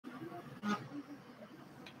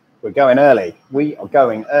We're going early. We are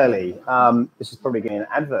going early. This is probably getting an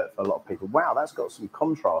advert for a lot of people. Wow, that's got some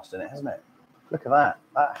contrast in it, hasn't it? Look at that.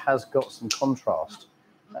 That has got some contrast.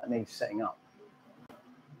 That needs setting up.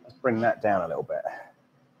 Let's bring that down a little bit.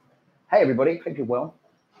 Hey, everybody. Hope you're well.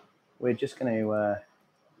 We're just going to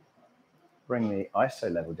bring the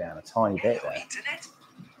ISO level down a tiny bit there.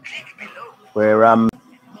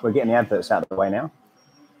 We're getting the adverts out of the way now.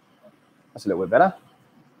 That's a little bit better.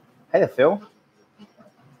 Hey there, Phil.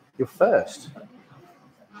 You're first.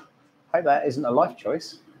 Hope that isn't a life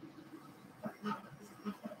choice.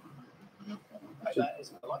 There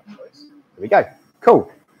we go.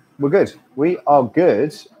 Cool. We're good. We are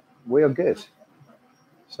good. We are good.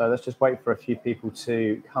 So let's just wait for a few people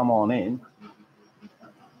to come on in.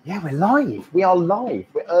 Yeah, we're live. We are live.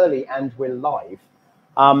 We're early and we're live.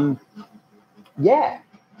 Yeah.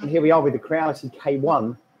 And here we are with the Creality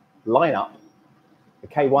K1 lineup, the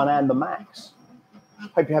K1 and the Max.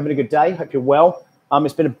 Hope you're having a good day. Hope you're well.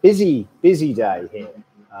 It's been a busy day here.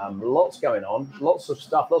 Lots going on, lots of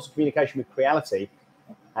stuff, lots of communication with Creality.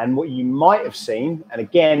 And what you might have seen, and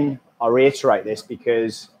again, I reiterate this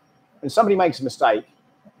because when somebody makes a mistake,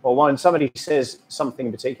 or when somebody says something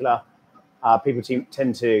in particular, people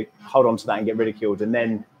tend to hold on to that and get ridiculed. And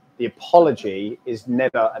then the apology is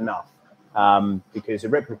never enough because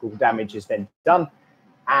irreparable damage is then done.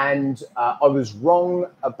 And I was wrong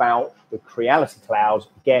about the Creality Cloud.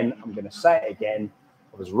 Again, I'm going to say it again.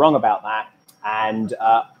 I was wrong about that. And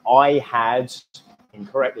I had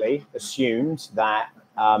incorrectly assumed that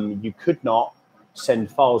you could not send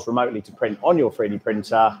files remotely to print on your 3D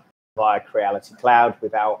printer via Creality Cloud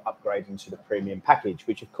without upgrading to the premium package,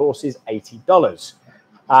 which of course is $80.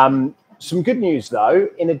 Some good news, though.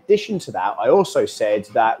 In addition to that, I also said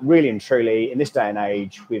that really and truly, in this day and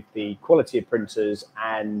age, with the quality of printers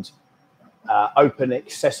and open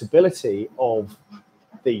accessibility of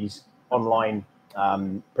these online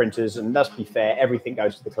printers, and let's be fair, everything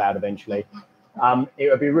goes to the cloud eventually.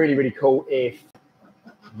 It would be really, really cool if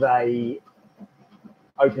they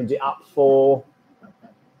opened it up for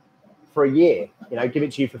a year. You know, give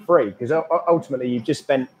it to you for free, because ultimately you've just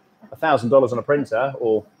spent $1,000 on a printer,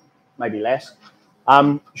 or maybe less.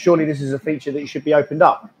 Surely this is a feature that should be opened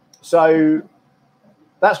up. So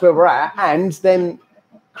that's where we're at. And then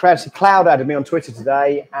Creality Cloud added me on Twitter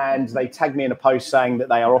today, and they tagged me in a post saying that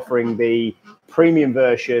they are offering the premium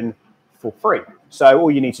version for free. So all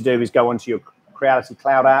you need to do is go onto your Creality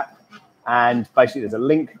Cloud app, and basically there's a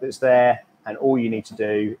link that's there, and all you need to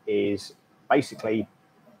do is basically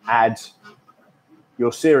add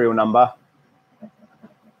your serial number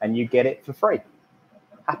and you get it for free.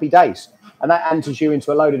 Happy days. And that enters you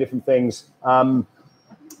into a load of different things.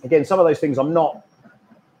 Again, some of those things I'm not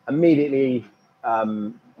immediately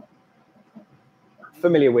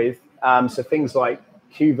familiar with. So things like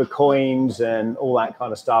Cuba coins and all that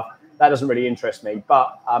kind of stuff, that doesn't really interest me.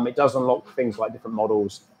 But it does unlock things like different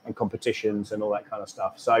models and competitions and all that kind of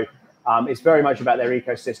stuff. So it's very much about their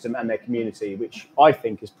ecosystem and their community, which I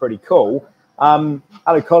think is pretty cool.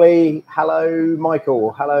 Hello, Collie. Hello,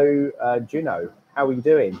 Michael. Hello, Juno. How are you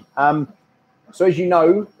doing? So as you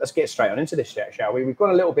know, let's get straight on into this, shall we? We've gone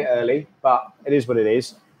a little bit early, but it is what it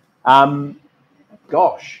is.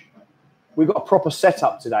 Gosh, we've got a proper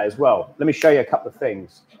setup today as well. Let me show you a couple of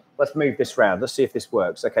things. Let's move this round. Let's see if this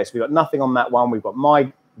works. Okay, so we've got nothing on that one. We've got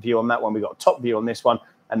my view on that one. We've got a top view on this one.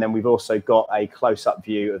 And then we've also got a close-up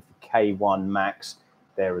view of the K1 Max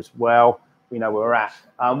there as well. We know where we're at.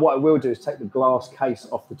 What I will do is take the glass case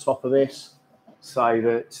off the top of this so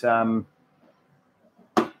that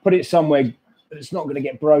put it somewhere that it's not going to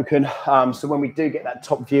get broken. So when we do get that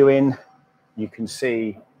top view in, you can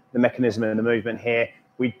see the mechanism and the movement here.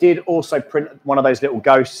 We did also print one of those little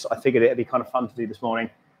ghosts. I figured it'd be kind of fun to do this morning.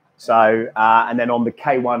 So, and then on the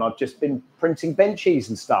K1, I've just been printing benchies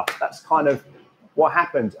and stuff. That's kind of what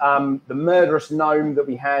happened. The murderous gnome that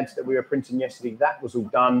we were printing yesterday, that was all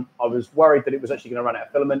done. I was worried that it was actually going to run out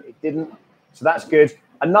of filament. It didn't. So that's good.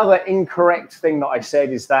 Another incorrect thing that I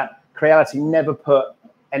said is that Creality never put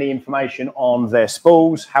any information on their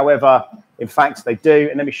spools. However, in fact, they do.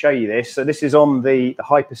 And let me show you this. So this is on the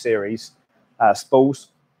Hyper Series spools.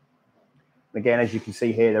 Again, as you can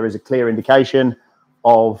see here, there is a clear indication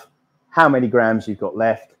of how many grams you've got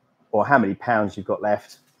left or how many pounds you've got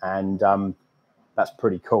left. And that's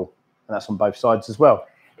pretty cool. And that's on both sides as well.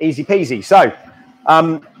 Easy peasy. So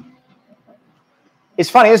it's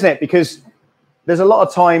funny, isn't it? Because there's a lot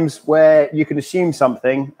of times where you can assume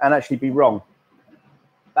something and actually be wrong.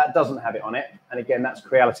 That doesn't have it on it. And again, that's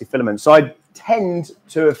Creality filament. So I tend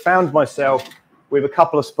to have found myself with a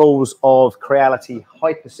couple of spools of Creality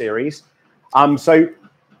Hyper Series. So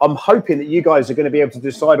I'm hoping that you guys are going to be able to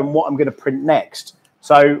decide on what I'm going to print next.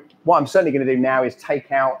 So what I'm certainly going to do now is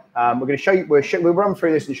take out, we're going to show you, we'll run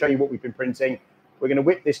through this and show you what we've been printing. We're going to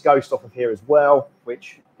whip this ghost off of here as well,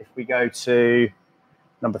 which if we go to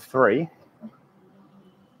number 3, we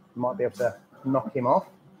might be able to knock him off.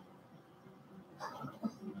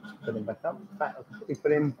 Put him back up. We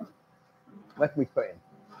put him, where can we put him?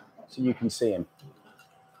 So you can see him.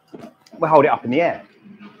 We'll hold it up in the air.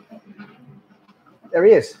 There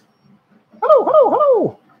he is. Hello, hello,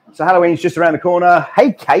 hello. So Halloween's just around the corner.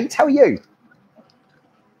 Hey, Kate, how are you?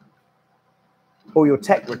 All your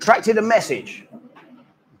tech retracted a message.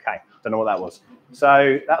 Okay, don't know what that was.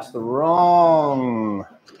 So that's the wrong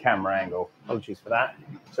camera angle. Apologies for that.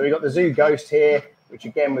 So we've got the Zoo Ghost here, which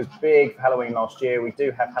again was big for Halloween last year. We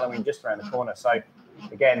do have Halloween just around the corner. So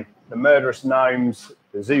again, the murderous gnomes,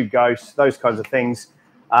 the Zoo Ghosts, those kinds of things.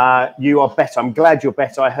 You are better. I'm glad you're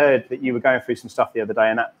better. I heard that you were going through some stuff the other day,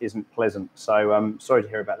 and that isn't pleasant. So sorry to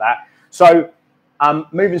hear about that. So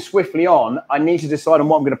moving swiftly on, I need to decide on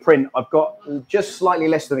what I'm going to print. I've got just slightly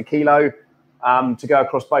less than 1 kilo to go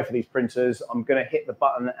across both of these printers. I'm going to hit the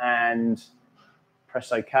button and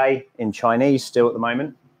press OK in Chinese still at the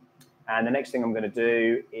moment. And the next thing I'm going to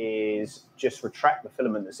do is just retract the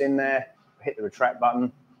filament that's in there, hit the retract button,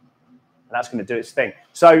 and that's going to do its thing.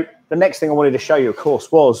 So the next thing I wanted to show you, of course,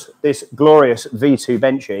 was this glorious V2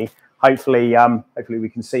 Benchy. Hopefully, hopefully we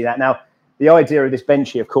can see that. Now, the idea of this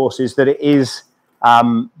Benchy, of course, is that it is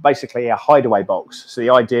basically a hideaway box. So the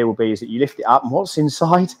idea will be is that you lift it up, and what's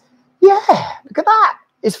inside? Yeah, look at that.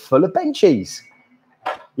 It's full of Benchies.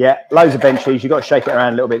 Yeah, loads of Benchies. You've got to shake it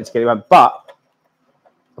around a little bit to get it on. But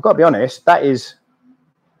I've got to be honest, that's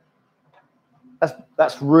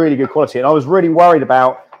really good quality. And I was really worried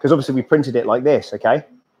about, because obviously we printed it like this, okay?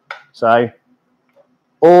 So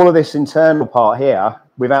all of this internal part here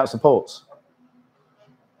without supports.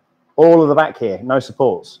 All of the back here, no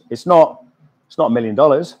supports. It's not $1 million,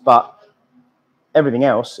 but everything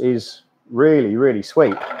else is really, really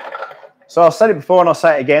sweet. So I've said it before and I'll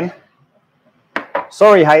say it again.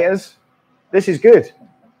 Sorry, haters. This is good.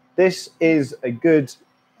 This is a good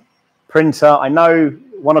printer. I know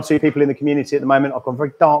 1 or 2 people in the community at the moment. I've gone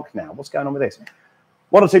very dark now. What's going on with this?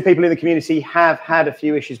 1 or 2 people in the community have had a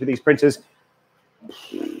few issues with these printers.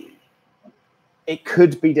 It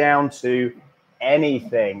could be down to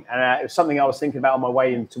anything. And it was something I was thinking about on my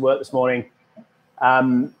way into work this morning.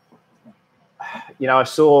 You know, I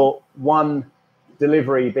saw one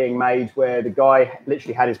delivery being made where the guy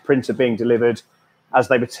literally had his printer being delivered as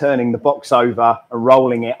they were turning the box over and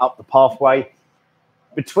rolling it up the pathway.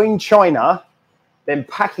 Between China, then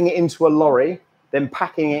packing it into a lorry, then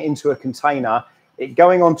packing it into a container, it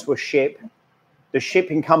going onto a ship, the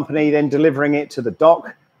shipping company then delivering it to the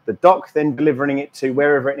dock then delivering it to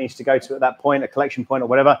wherever it needs to go to at that point, a collection point or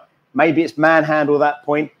whatever. Maybe it's manhandle at that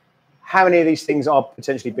point. How many of these things are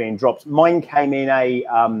potentially being dropped? Mine came in a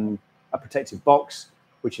protective box,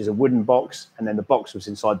 which is a wooden box, and then the box was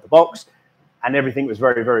inside the box, and everything was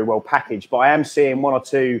very, very well packaged. But I am seeing 1 or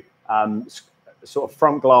 2 sort of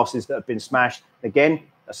front glasses that have been smashed. Again,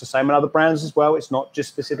 that's the same on other brands as well. It's not just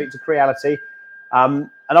specific to Creality. And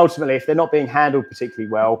ultimately, if they're not being handled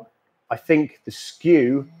particularly well, I think the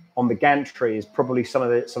skew on the gantry is probably some of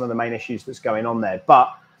the main issues that's going on there.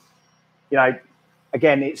 But you know,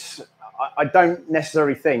 again, I don't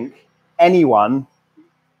necessarily think anyone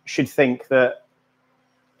should think that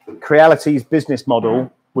Creality's business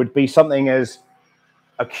model would be something as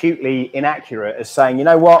acutely inaccurate as saying, you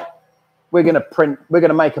know what, we're going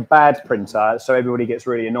to make a bad printer so everybody gets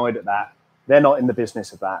really annoyed at that. They're not in the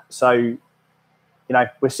business of that. So, you know,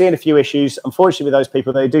 we're seeing a few issues. Unfortunately, with those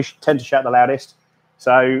people, they do tend to shout the loudest.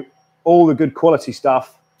 So all the good quality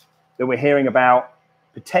stuff that we're hearing about,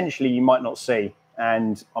 potentially you might not see.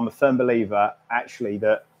 And I'm a firm believer, actually,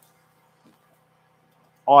 that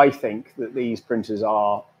I think that these printers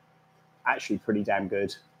are actually pretty damn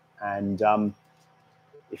good. And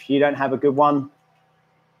if you don't have a good one,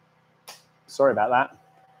 sorry about that.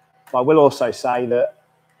 But I will also say that,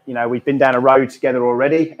 you know, we've been down a road together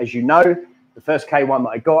already. As you know, the first K1 that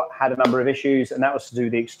I got had a number of issues, and that was to do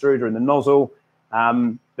with the extruder and the nozzle.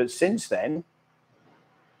 But since then,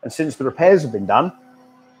 and since the repairs have been done,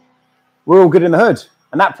 we're all good in the hood.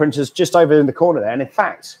 And that printer's just over in the corner there. And in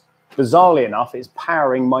fact, bizarrely enough, it's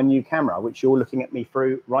powering my new camera, which you're looking at me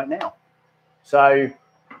through right now. So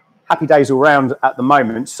happy days all round at the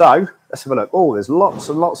moment. So let's have a look. Oh, there's lots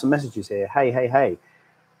and lots of messages here. Hey, hey, hey.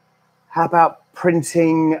 How about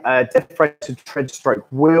printing decorated tread stroke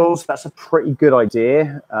wheels? That's a pretty good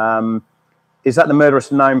idea. Is that the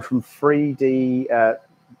murderous gnome from 3D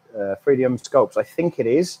Sculpts? I think it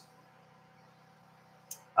is.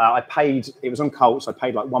 I paid, it was on Colts, I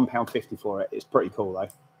paid like £1.50 for it. It's pretty cool though.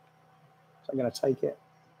 So I'm going to take it.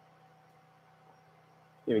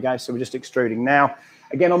 Here we go. So we're just extruding now.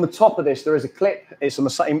 Again, on the top of this, there is a clip. It's on the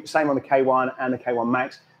same on the K1 and the K1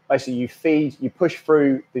 Max. Basically, you push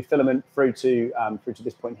through the filament through to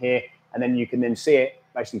this point here, and then you can then see it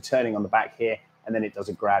basically turning on the back here, and then it does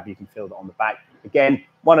a grab. You can feel that on the back. Again,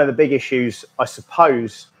 one of the big issues, I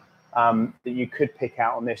suppose, that you could pick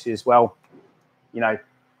out on this is, well, you know,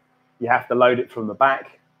 you have to load it from the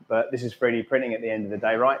back, but this is 3D printing at the end of the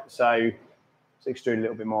day, right? So let's extrude a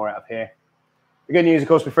little bit more out of here. The good news, of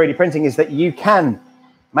course, with 3D printing is that you can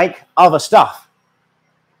make other stuff.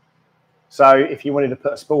 So if you wanted to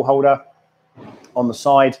put a spool holder on the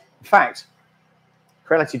side, in fact,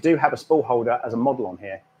 Creality do have a spool holder as a model on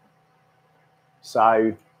here. So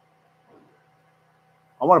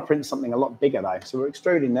I want to print something a lot bigger though. So we're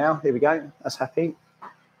extruding now. Here we go. That's happy.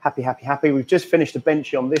 Happy, happy, happy. We've just finished a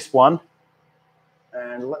benchy on this one.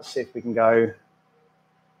 And let's see if we can go. Look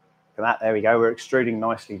at that. There we go. We're extruding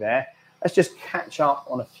nicely there. Let's just catch up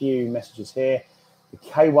on a few messages here. The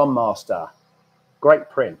K1 Master. Great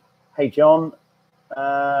print. Hey, John.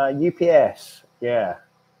 UPS. Yeah.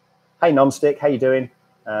 Hey, Nonstick. How you doing?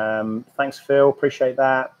 Thanks, Phil. Appreciate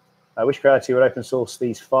that. I wish Creality would open source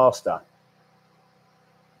these faster.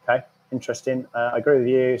 Okay. Interesting. I agree with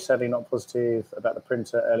you. Sadly, not positive about the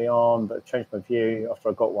printer early on, but changed my view after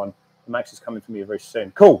I got one. The Max is coming for me very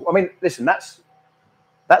soon. Cool. I mean, listen, that's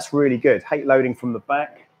really good. Hate loading from the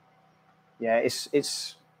back. Yeah, that's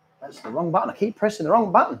the wrong button. I keep pressing the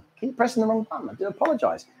wrong button. I do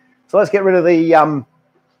apologize. So let's get rid of the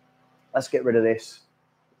this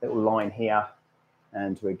little line here,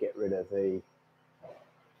 and we'll get rid of the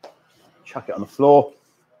chuck it on the floor.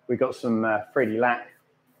 We've got some 3D lac.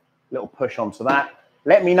 Little push onto that.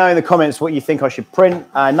 Let me know in the comments what you think I should print.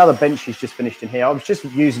 Another bench is just finished in here. I was just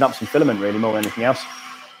using up some filament really more than anything else.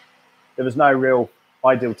 There was no real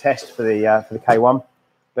ideal test for the K1,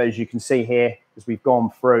 but as you can see here, as we've gone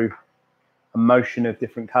through a motion of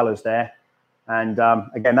different colors there, and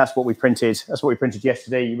again, that's what we printed. That's what we printed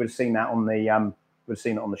yesterday. You would have seen that on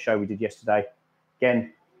the show we did yesterday.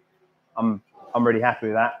 Again, I'm really happy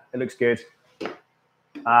with that. It looks good.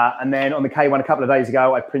 And then on the K1 a couple of days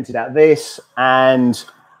ago, I printed out this, and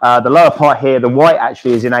the lower part here, the white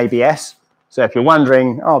actually is in ABS. So if you're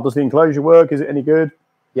wondering, oh, does the enclosure work? Is it any good?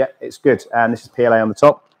 Yeah, it's good. And this is PLA on the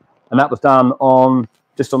top. And that was done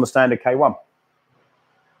just on the standard K1.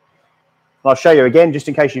 I'll show you again, just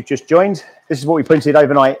in case you've just joined. This is what we printed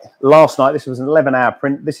overnight last night. This was an 11-hour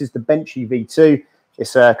print. This is the Benchy V2.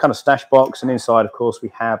 It's a kind of stash box, and inside, of course, we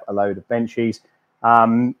have a load of Benchies.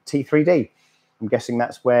 T3D. I'm guessing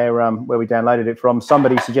that's where we downloaded it from.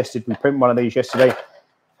 Somebody suggested we print one of these yesterday,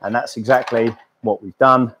 and that's exactly what we've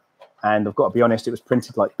done. And I've got to be honest, it was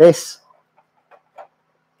printed like this.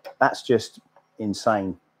 That's just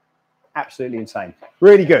insane. Absolutely insane.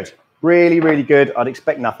 Really good. Really, really good. I'd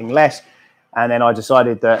expect nothing less. And then I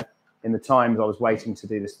decided that in the times I was waiting to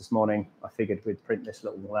do this morning, I figured we'd print this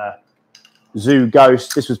little zoo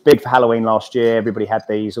ghost. This was big for Halloween last year. Everybody had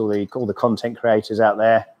these, all the content creators out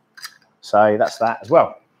there. So that's that as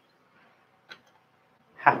well.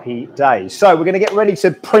 Happy days. So we're going to get ready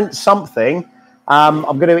to print something. I'm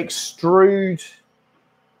going to extrude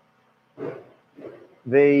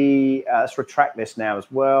the, let's retract this now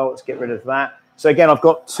as well. Let's get rid of that. So again, I've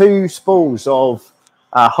got two spools of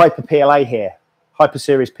Hyper PLA here, Hyper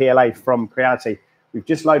Series PLA from Creality. We've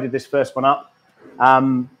just loaded this first one up.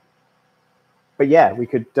 But yeah, we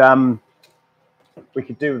could do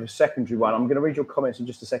the secondary one. I'm going to read your comments in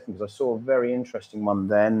just a second because I saw a very interesting one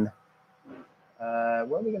then. Where are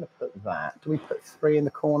we going to put that? Do we put 3 in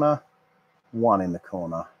the corner? 1 in the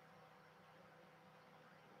corner.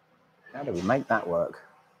 How do we make that work?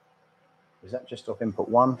 Is that just off input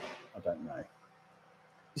 1? I don't know.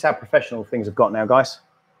 This is how professional things have got now, guys.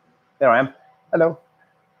 There I am. Hello.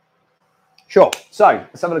 Sure. So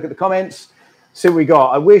let's have a look at the comments. See what we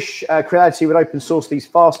got. I wish Creality would open source these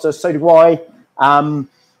faster. So do I.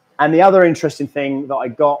 And the other interesting thing that I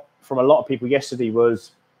got from a lot of people yesterday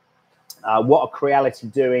was what are Creality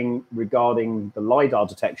doing regarding the LiDAR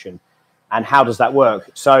detection and how does that work?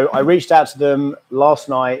 So I reached out to them last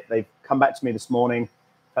night. They've come back to me this morning. In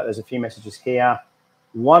fact, there's a few messages here.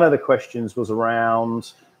 One of the questions was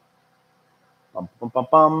around, bear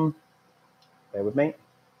with me.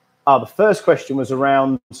 The first question was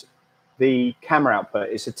around the camera output.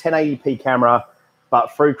 It's a 1080p camera,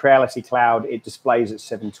 but through Creality Cloud, it displays at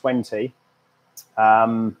 720.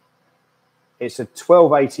 It's a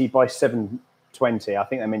 1280 by 720. I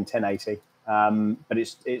think they mean 1080, but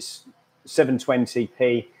it's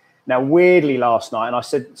 720p. Now, weirdly, last night, and I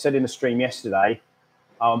said in the stream yesterday,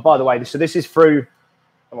 by the way, so this is through,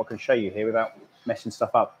 I can show you here without messing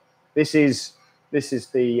stuff up. This is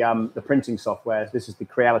the printing software. This is the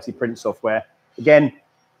Creality print software. Again,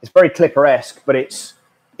 it's very Clipper-esque, but it's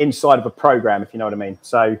inside of a program, if you know what I mean.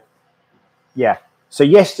 So, yeah. So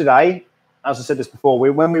yesterday, as I said this before,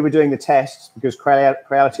 when we were doing the tests, because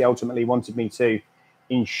Creality ultimately wanted me to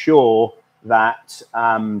ensure that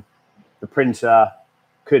the printer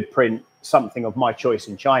could print something of my choice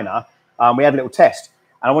in China, we had a little test.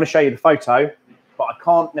 And I want to show you the photo, but I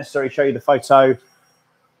can't necessarily show you the photo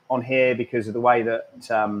on here because of the way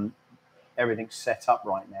that everything's set up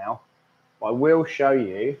right now. But I will show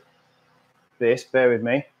you this. Bear with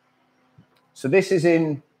me. So this is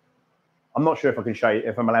in, I'm not sure if I can show you,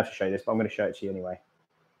 if I'm allowed to show you this, but I'm going to show it to you anyway.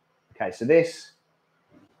 Okay, so this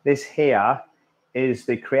here is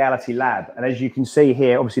the Creality lab. And as you can see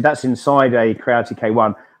here, obviously that's inside a Creality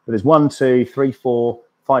K1, but there's 1, 2, 3, 4,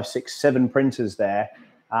 5, 6, 7 printers there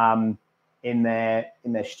in their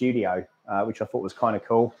studio, which I thought was kind of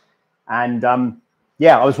cool. And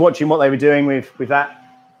yeah, I was watching what they were doing with that.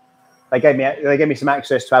 They gave me some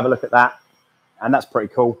access to have a look at that, and that's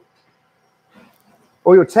pretty cool.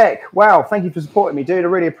 All your tech, wow! Thank you for supporting me, dude. I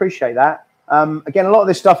really appreciate that. Again, a lot of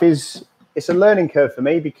this stuff it's a learning curve for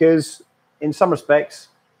me because in some respects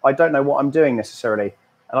I don't know what I'm doing necessarily,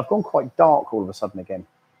 and I've gone quite dark all of a sudden again.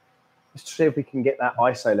 Let's see if we can get that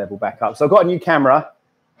ISO level back up. So I've got a new camera.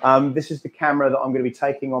 This is the camera that I'm going to be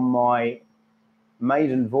taking on my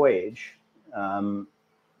maiden voyage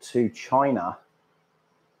to China.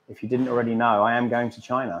 If you didn't already know, I am going to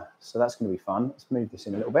China. So that's going to be fun. Let's move this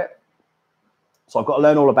in a little bit. So I've got to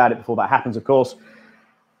learn all about it before that happens, of course.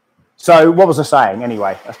 So what was I saying?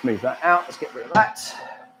 Anyway, let's move that out. Let's get rid of that.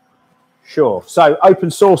 Sure. So open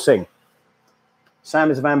sourcing.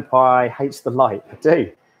 Sam is a vampire, hates the light. I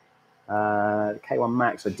do. The K1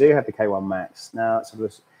 Max. I do have the K1 Max. Now, let's have a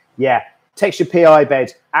look. Yeah. Texture PI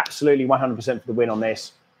bed. Absolutely 100% for the win on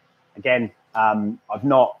this. Again,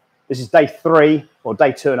 this is day 3 or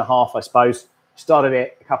day 2.5, I suppose. Started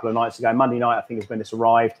it a couple of nights ago. Monday night, I think, is when this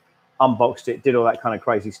arrived. Unboxed it, did all that kind of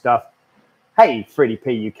crazy stuff. Hey,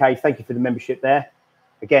 3DP UK, thank you for the membership there.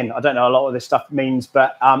 Again, I don't know a lot of this stuff means,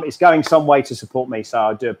 but it's going some way to support me, so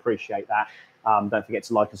I do appreciate that. Don't forget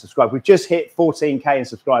to like and subscribe. We've just hit 14K in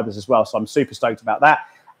subscribers as well, so I'm super stoked about that.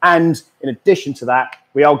 And in addition to that,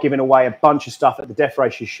 we are giving away a bunch of stuff at the Death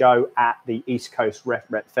Racers show at the East Coast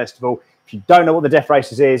Rep Festival. If you don't know what the Death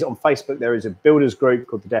Racers is, on Facebook there is a builders group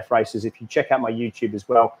called the Death Racers. If you check out my YouTube as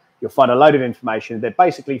well, you'll find a load of information. They're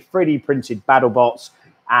basically 3D printed battle bots,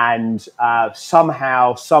 and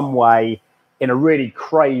somehow, some way, in a really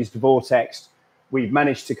crazed vortex, we've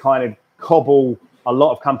managed to kind of cobble a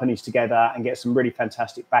lot of companies together and get some really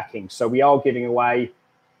fantastic backing. So we are giving away,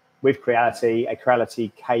 with Creality, a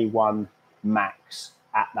Creality K1 Max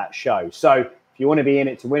at that show. So if you want to be in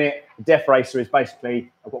it to win it, the Death Racer is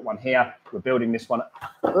basically, I've got one here. We're building this one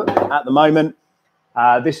at the moment.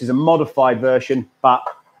 This is a modified version, but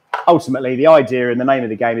ultimately the idea and the name of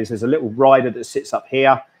the game is there's a little rider that sits up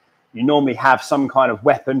here. You normally have some kind of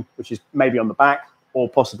weapon, which is maybe on the back or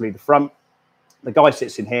possibly the front. The guy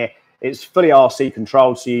sits in here. It's fully RC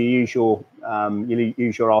controlled, so you use your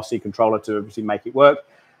RC controller to obviously make it work.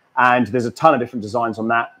 And there's a ton of different designs on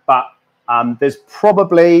that. But there's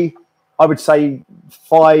probably, I would say,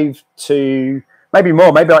 5 to maybe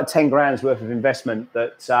more, maybe like 10 grand's worth of investment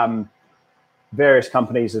that various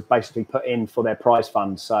companies have basically put in for their prize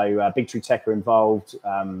funds. So Big Tree Tech are involved,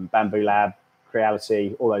 Bamboo Lab,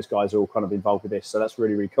 Creality, all those guys are all kind of involved with this. So that's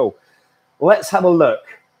really, really cool. Let's have a look.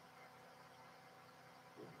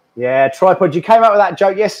 Yeah, tripod. You came up with that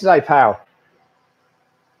joke yesterday, pal.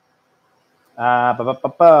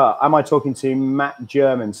 Am I talking to Matt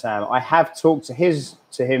German, Sam? I have talked to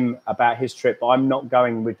him about his trip, but I'm not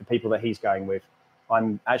going with the people that he's going with.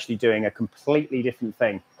 I'm actually doing a completely different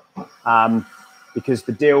thing because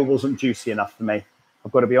the deal wasn't juicy enough for me.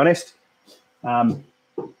 I've got to be honest.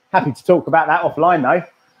 Happy to talk about that offline, though.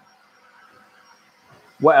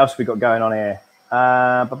 What else have we got going on here?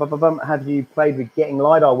 Have you played with getting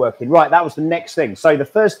LiDAR working? Right, that was the next thing. So the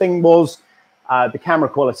first thing was the camera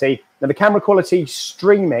quality. Now, the camera quality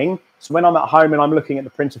streaming, so when I'm at home and I'm looking at the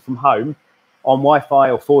printer from home on Wi-Fi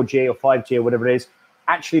or 4G or 5G or whatever it is,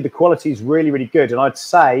 actually the quality is really, really good. And I'd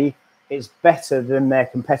say it's better than their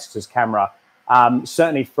competitor's camera.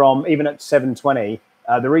 Certainly from, even at 720,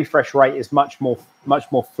 the refresh rate is much more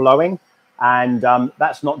flowing. And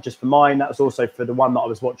that's not just for mine, that was also for the one that I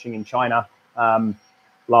was watching in China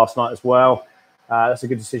last night as well. That's a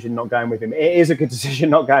good decision not going with him. It is a good decision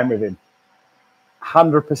not going with him.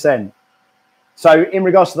 100%. So in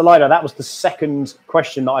regards to the LiDAR, that was the second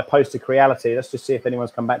question that I posed to Creality. Let's just see if anyone's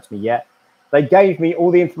come back to me yet. They gave me all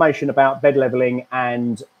the information about bed leveling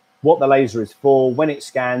and what the laser is for, when it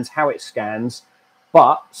scans, how it scans.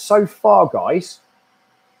 But so far, guys,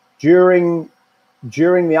 during the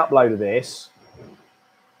upload of this,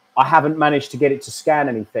 I haven't managed to get it to scan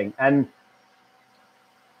anything. And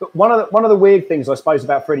one of the weird things, I suppose,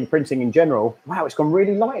 about 3D printing in general, wow, it's gone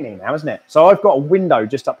really light in here now, hasn't it? So I've got a window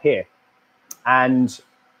just up here. And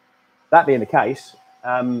that being the case,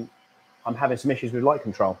 I'm having some issues with light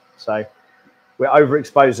control. So we're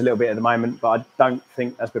overexposed a little bit at the moment, but I don't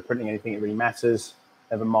think as we're printing anything, it really matters.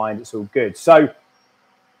 Never mind, it's all good. So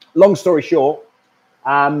long story short,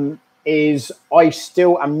 is I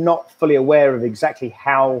still am not fully aware of exactly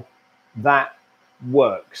how that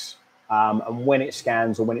works and when it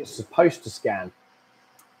scans or when it's supposed to scan.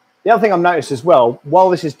 The other thing I've noticed as well,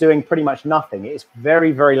 while this is doing pretty much nothing, it's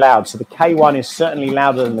very, very loud. So the K1 is certainly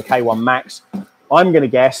louder than the K1 Max. I'm going to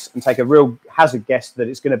guess and take a real hazard guess that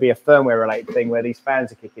it's going to be a firmware related thing where these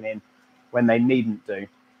fans are kicking in when they needn't do.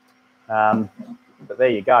 But there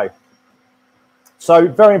you go. So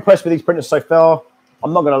very impressed with these printers so far.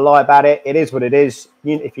 I'm not going to lie about it. It is what it is.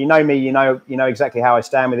 If you know me, you know exactly how I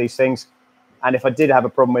stand with these things. And if I did have a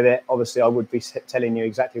problem with it, obviously I would be telling you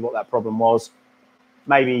exactly what that problem was.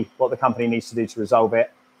 Maybe what the company needs to do to resolve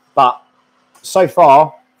it. But so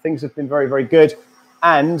far, things have been very, very good.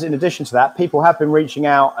 And in addition to that, people have been reaching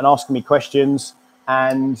out and asking me questions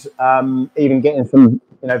and even getting some,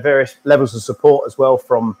 various levels of support as well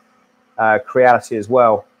from Creality as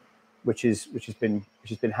well, which has been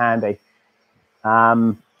handy.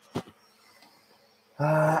 Anyone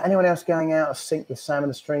else going out of sync with Sam in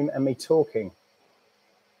the stream and me talking?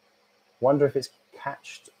 Wonder if it's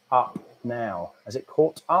catched up now. Has it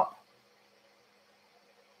caught up?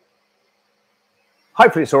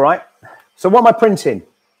 Hopefully it's all right. So what am I printing?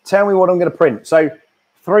 Tell me what I'm going to print. So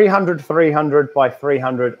 300 by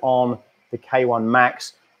 300 on the K1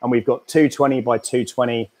 Max, and we've got 220 by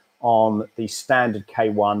 220 on the standard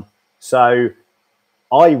K1. So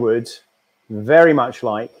I would very much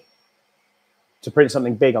like to print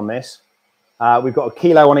something big on this. We've got a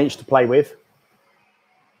kilo on each to play with.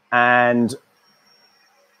 And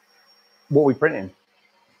what are we printing?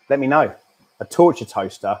 Let me know. A torture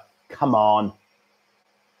toaster? Come on.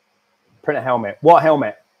 Print a helmet. What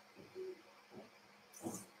helmet?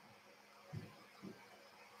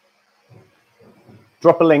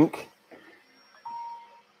 Drop a link.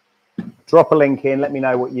 Drop a link in. Let me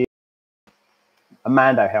know what you... A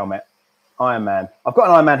Mando helmet. Iron Man. I've got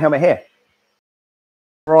an Iron Man helmet here.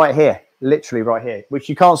 Right here. Literally right here. Which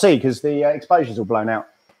you can't see because the exposure's all blown out.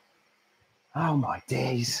 Oh my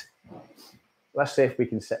days. Let's see if we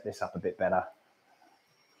can set this up a bit better.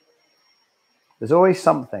 There's always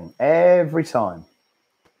something. Every time.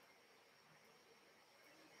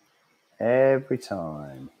 Every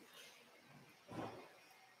time.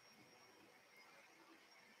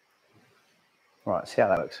 Right, see how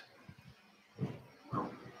that looks.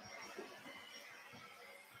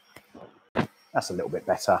 That's a little bit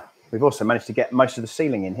better. We've also managed to get most of the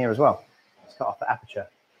ceiling in here as well. Let's cut off the aperture.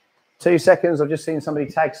 2 seconds. I've just seen somebody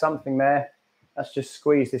tag something there. Let's just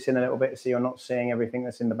squeeze this in a little bit so you're not seeing everything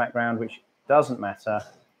that's in the background, which doesn't matter.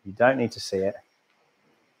 You don't need to see it.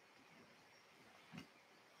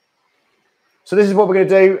 So this is what we're going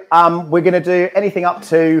to do. We're going to do anything up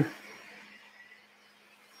to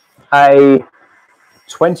a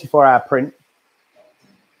 24-hour print.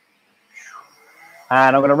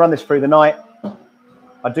 And I'm going to run this through the night.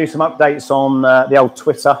 I'll do some updates on the old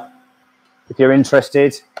Twitter if you're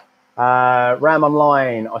interested. Ram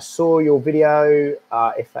Online, I saw your video.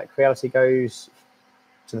 If that Creality goes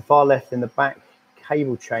to the far left in the back,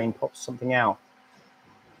 cable chain pops something out.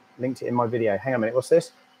 Linked it in my video. Hang on a minute, what's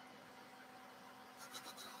this?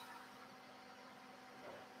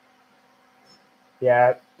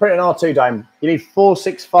 Yeah, print an R2 dome. You need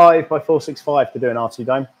 465 by 465 to do an R2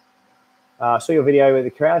 dome. I saw your video where the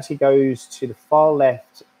Creality goes to the far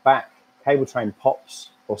left back, cable train pops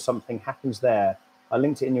or something happens there. I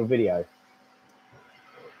linked it in your video.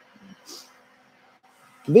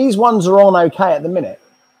 These ones are on okay at the minute.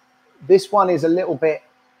 This one is a little bit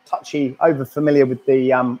touchy, over familiar with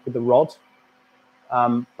the rod.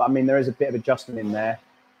 But I mean, there is a bit of adjustment in there.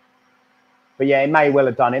 But yeah, it may well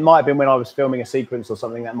have done. It might have been when I was filming a sequence or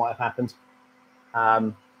something that might have happened.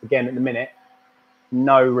 Again, at the minute,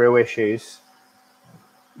 no real issues.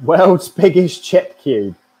 World's biggest chip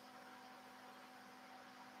cube.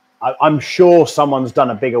 I'm sure someone's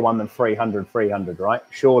done a bigger one than 300, right?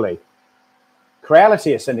 Surely.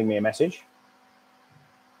 Creality is sending me a message.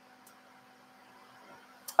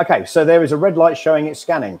 Okay, so there is a red light showing it's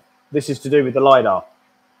scanning. This is to do with the LiDAR.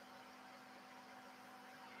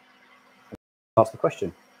 Ask the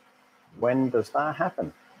question, when does that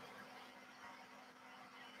happen?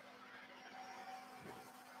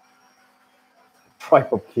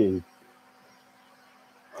 Tripod cube.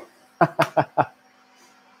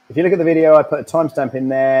 If you look at the video, I put a timestamp in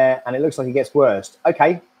there, and it looks like it gets worse.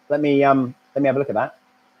 Okay, let me have a look at that.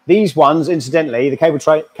 These ones, incidentally, the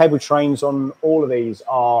cable trains on all of these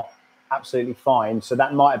are absolutely fine. So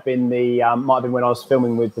that might have been when I was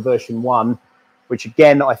filming with the version 1, which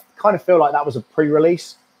again I kind of feel like that was a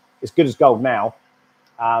pre-release. It's good as gold now,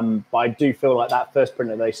 but I do feel like that first print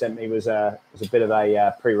that they sent me was a bit of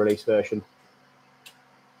a pre-release version.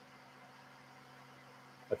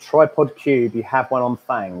 A tripod cube, you have one on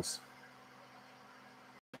Fangs.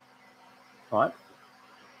 All right.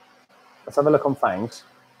 Let's have a look on Fangs.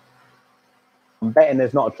 I'm betting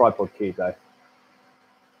there's not a tripod cube, though.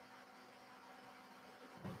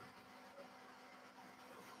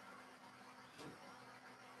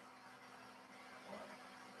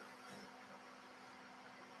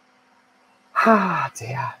 Ah,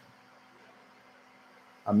 dear.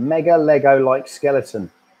 A mega Lego-like skeleton.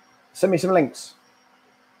 Send me some links.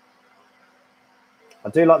 I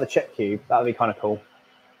do like the check cube. That would be kind of cool.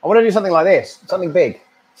 I want to do something like this. Something big.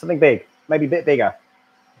 Something big. Maybe a bit bigger.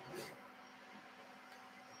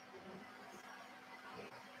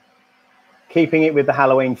 Keeping it with the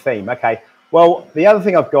Halloween theme. Okay. Well, the other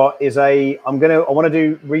thing I've got is I want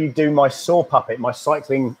to redo my saw puppet, my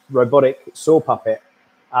cycling robotic saw puppet.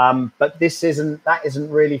 But that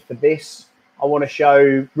isn't really for this. I want to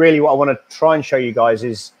show, really what I want to try and show you guys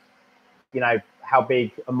is, you know, how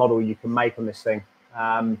big a model you can make on this thing.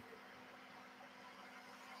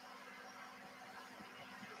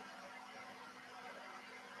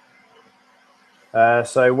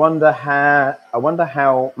 So I wonder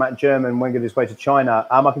how Matt German winged his way to China.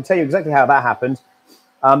 I can tell you exactly how that happened.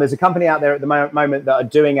 There's a company out there at the moment that are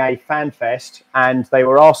doing a fan fest, and they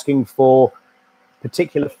were asking for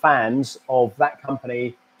particular fans of that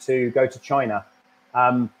company to go to China.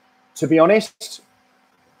 To be honest,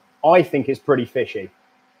 I think it's pretty fishy.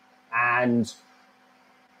 And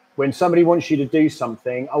when somebody wants you to do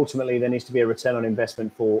something, ultimately there needs to be a return on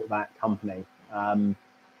investment for that company.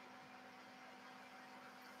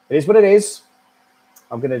 It is what it is.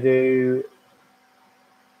 I'm going to do...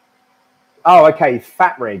 Oh, okay,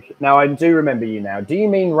 Fat Rig. Now, I do remember you now. Do you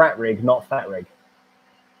mean Rat Rig, not Fat Rig?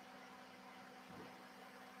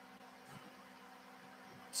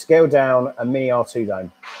 Scale down a mini R2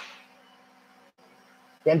 dome.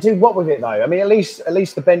 Yeah, and do what with it, though? I mean, at least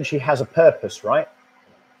the Benchy has a purpose, right?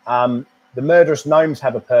 The murderous gnomes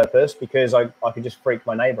have a purpose because I can just freak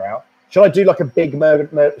my neighbor out. Should I do like a big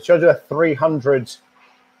should I do a 300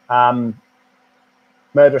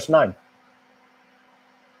 murderous gnome?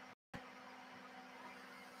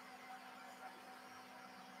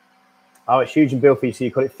 Oh, it's huge and bilfy, so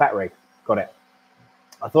you call it Fat Rig. Got it.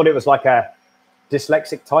 I thought it was like a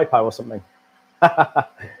dyslexic typo or something. Come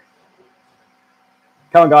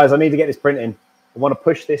on, guys. I need to get this printing. I want to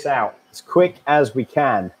push this out as quick as we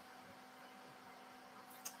can.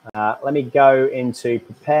 Let me go into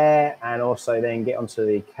prepare and also then get onto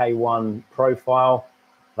the K1 profile.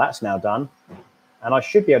 That's now done. And I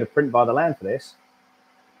should be able to print by the land for this.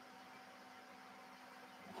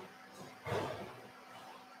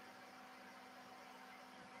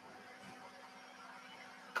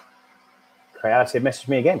 Creality messaged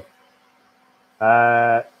me again.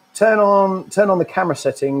 Turn on the camera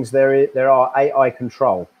settings. There are AI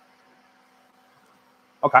control.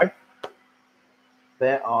 Okay.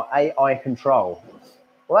 There are AI control.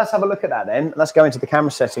 Well, let's have a look at that then. Let's go into the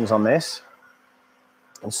camera settings on this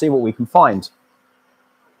and see what we can find.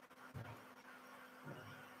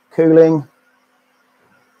 Cooling,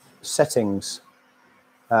 settings,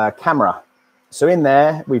 camera. So in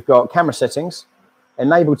there, we've got camera settings,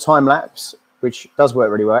 enable time lapse, which does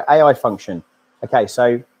work really well. AI function. Okay,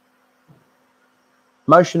 so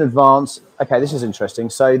motion advance. Okay, this is interesting.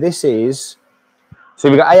 So we've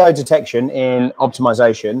got AI detection in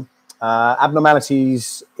optimization.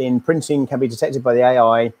 Abnormalities in printing can be detected by the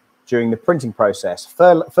AI during the printing process.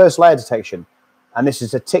 First layer detection, and this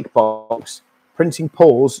is a tick box. Printing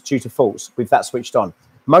pause due to faults with that switched on.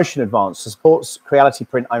 Motion advance supports Creality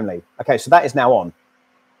print only. Okay, so that is now on.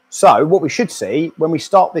 So what we should see when we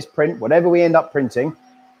start this print, whatever we end up printing,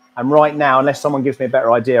 and right now, unless someone gives me a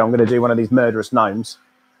better idea, I'm going to do one of these murderous gnomes.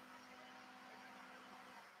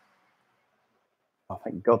 Oh,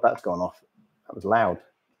 thank God that's gone off. That was loud.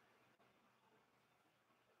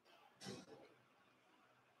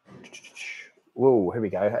 Whoa, here we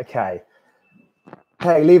go. Okay.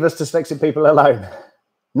 Hey, leave us dyslexic people alone.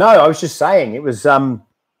 No, I was just saying it was,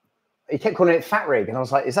 he kept calling it fat rig. And I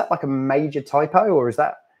was like, is that like a major typo or is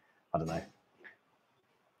that, I don't know.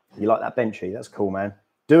 You like that benchy? That's cool, man.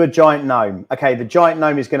 Do a giant gnome. Okay, the giant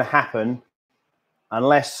gnome is going to happen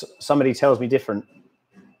unless somebody tells me different.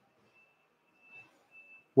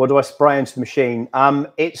 What do I spray into the machine?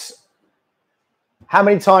 It's how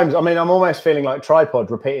many times? I mean, I'm almost feeling like tripod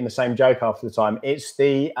repeating the same joke half the time. It's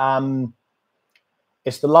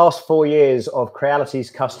the last 4 years of Creality's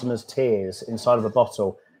customers' tears inside of a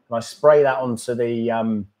bottle, and I spray that onto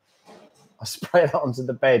the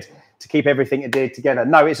bed to keep everything adhered together.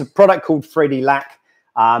 No, it's a product called 3D Lac.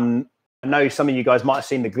 I know some of you guys might have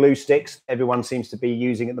seen the glue sticks everyone seems to be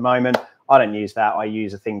using at the moment. I don't use that. I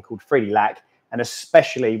use a thing called 3D Lac, and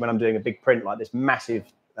especially when I'm doing a big print like this massive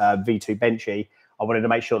V2 Benchy, I wanted to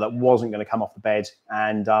make sure that wasn't going to come off the bed,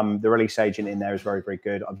 and the release agent in there is very, very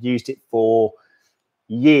good. I've used it for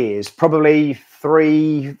years, probably 4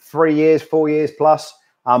 years plus.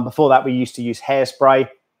 Before that, we used to use hairspray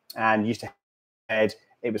and used to head.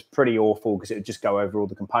 It was pretty awful because it would just go over all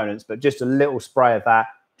the components, but just a little spray of that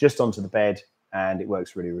just onto the bed, and it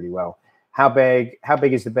works really, really well. How big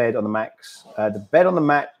is the bed on the Max? The bed on the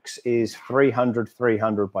Max is 300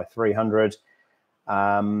 by 300.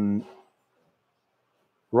 Rock'em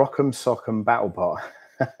Sock'em Battle Pot.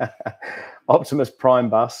 Optimus Prime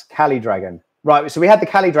Bus, Cali Dragon. Right, so we had the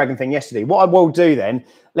Cali Dragon thing yesterday. What I will do then,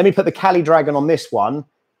 let me put the Cali Dragon on this one,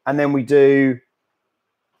 and then we do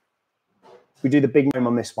the big gnome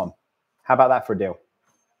on this one. How about that for a deal?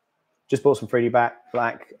 Just bought some 3D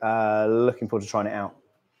Black. Looking forward to trying it out.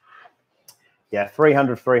 Yeah,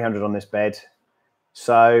 300 on this bed.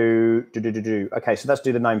 So, okay, so let's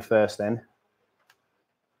do the gnome first then.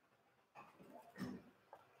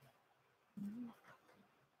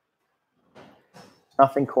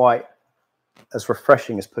 Nothing quite as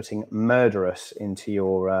refreshing as putting murderous into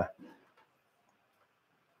your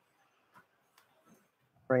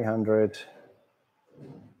 300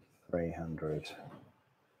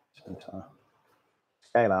 center,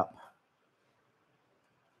 scale up.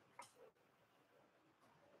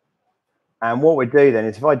 And what we do then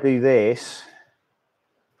is if I do this,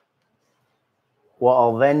 what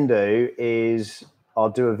I'll then do is I'll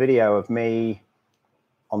do a video of me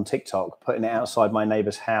on TikTok putting it outside my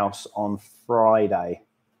neighbor's house on Friday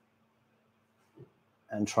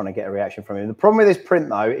and trying to get a reaction from him. The problem with this print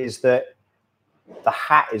though is that the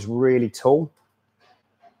hat is really tall.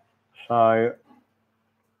 So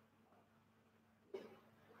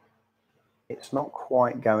it's not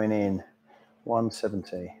quite going in.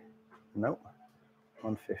 170. Nope.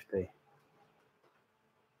 150.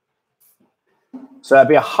 So that'd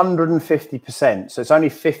be 150%. So it's only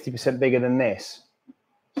 50% bigger than this.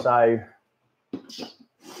 So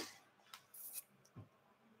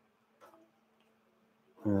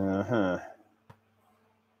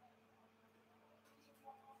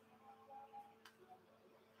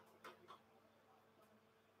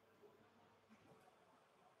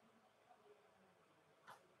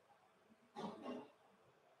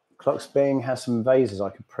Clock Spring has some vases I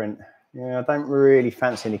could print. Yeah, I don't really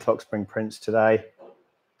fancy any Clock Spring prints today,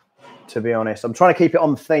 to be honest. I'm trying to keep it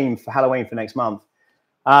on theme for Halloween for next month.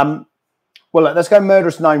 Well, look, let's go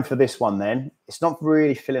Murderous Gnome for this one then. It's not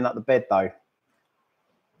really filling up the bed though.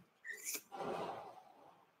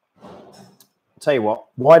 I'll tell you what,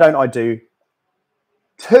 why don't I do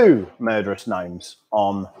 2 Murderous Gnomes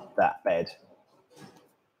on that bed?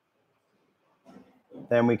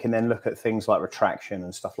 Then we can then look at things like retraction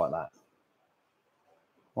and stuff like that.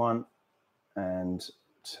 1 and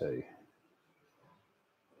 2.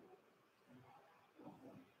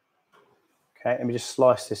 Okay, let me just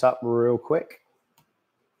slice this up real quick.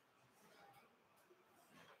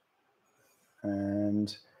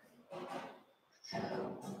 And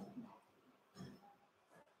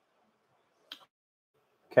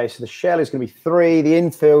okay, so the shell is going to be 3. The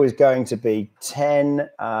infill is going to be 10.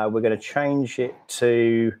 We're going to change it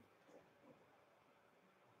to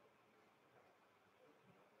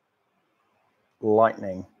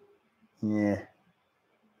lightning. Yeah.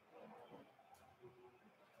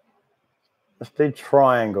 Let's do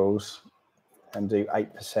triangles and do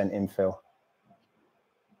 8% infill.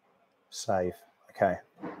 Save. Okay.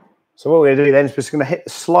 So what we're going to do then is we're just going to hit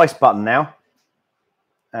the slice button now.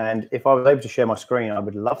 And if I was able to share my screen, I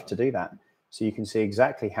would love to do that. So you can see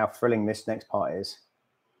exactly how thrilling this next part is.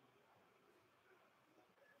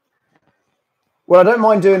 Well, I don't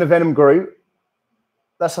mind doing a Venom Groot.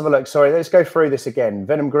 Let's have a look. Sorry, let's go through this again.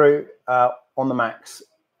 Venom Groot on the Max.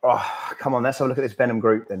 Oh, come on. Let's have a look at this Venom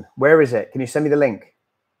Groot then. Where is it? Can you send me the link?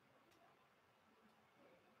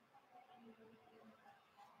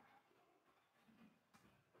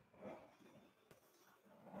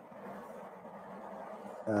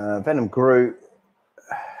 Venom Groot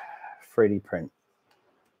 3D print.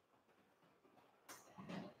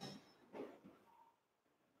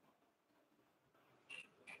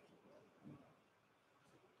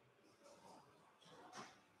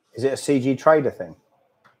 Is it a CG trader thing?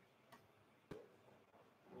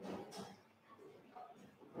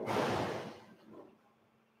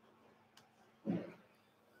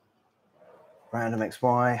 Random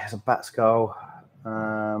XY has a bat skull.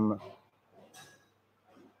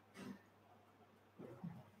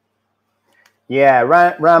 Yeah,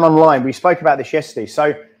 RAM Online. We spoke about this yesterday.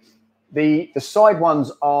 So the side ones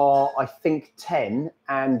are, I think, 10,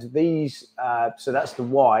 and these, so that's the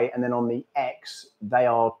Y, and then on the X, they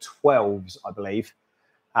are 12s, I believe.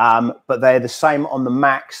 But they're the same on the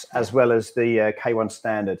Max as well as the K1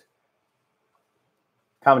 Standard.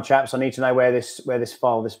 Come on, chaps, I need to know where this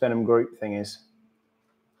file, this Venom Group thing is.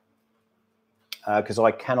 Because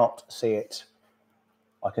I cannot see it.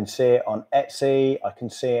 I can see it on Etsy. I can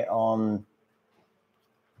see it on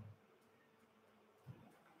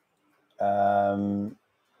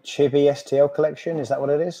Chibi STL collection. Is that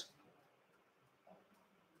what it is?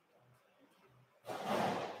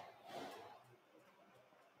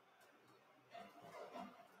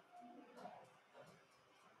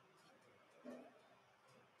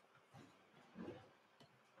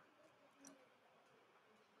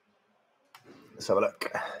 Let's have a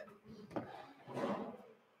look.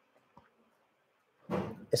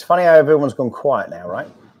 It's funny how everyone's gone quiet now, right?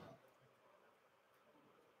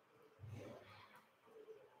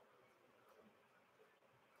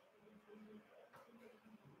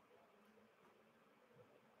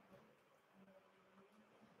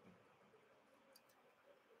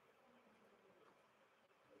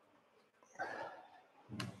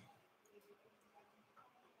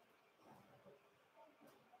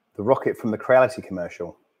 The rocket from the Creality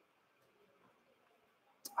commercial.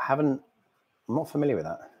 I'm not familiar with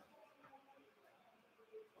that.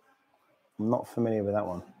 I'm not familiar with that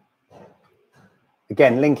one.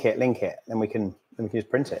 Again, link it, then we can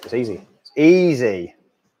just print it. It's easy. It's easy.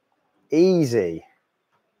 Easy.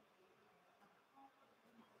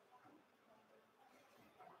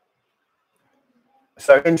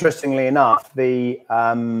 So interestingly enough, the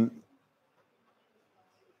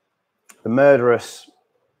murderous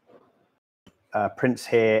prints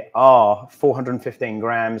here are 415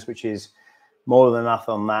 grams, which is more than enough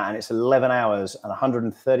on that, and it's 11 hours and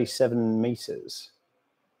 137 meters.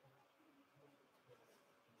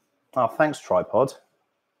 Oh, thanks, Tripod.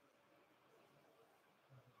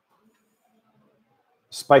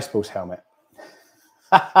 Spaceballs helmet.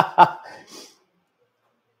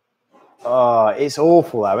 Oh, it's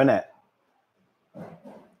awful though, isn't it?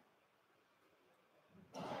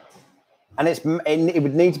 And it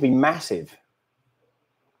would need to be massive.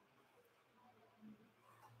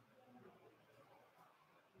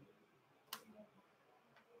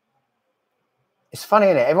 It's funny,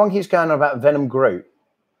 isn't it? Everyone keeps going on about Venom Groot,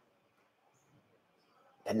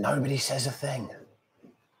 but nobody says a thing.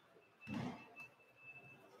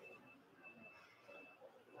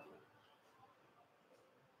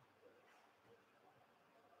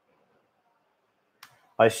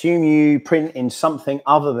 I assume you print in something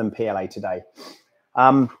other than PLA today.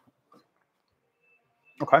 Okay.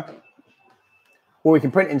 Well, we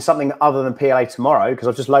can print in something other than PLA tomorrow because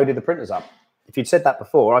I've just loaded the printers up. If you'd said that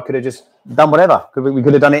before, I could have just done whatever. We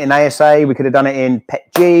could have done it in ASA. We could have done it in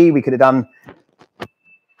PETG. We could have done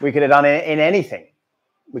it in anything.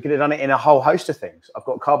 We could have done it in a whole host of things. I've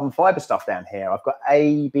got carbon fiber stuff down here. I've got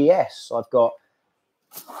ABS. I've got,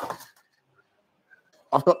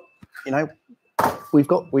 you know, we've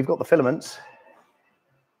got the filaments.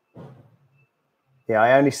 Yeah,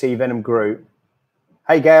 I only see Venom Groot.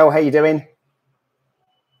 Hey, Gail, how you doing?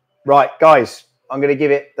 Right, guys,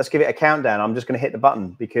 let's give it a countdown. I'm just going to hit the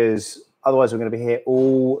button because otherwise we're going to be here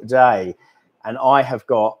all day. And I have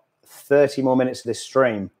got 30 more minutes of this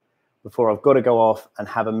stream before I've got to go off and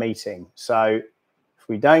have a meeting. So if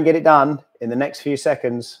we don't get it done in the next few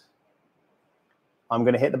seconds, I'm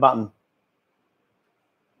going to hit the button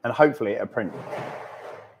and hopefully it'll print.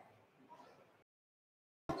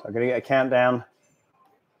 So I'm going to get a countdown.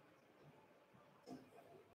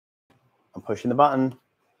 I'm pushing the button.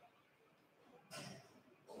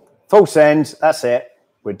 Full send, that's it.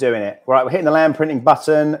 We're doing it. Right, we're hitting the land printing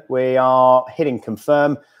button. We are hitting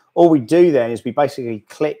confirm. All we do then is we basically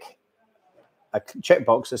click a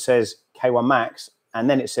checkbox that says K1 Max, and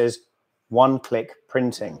then it says one-click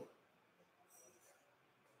printing.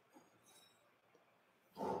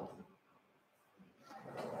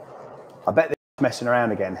 I bet they're messing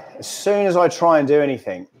around again. As soon as I try and do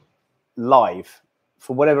anything live,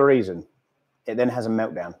 for whatever reason, it then has a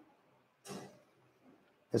meltdown.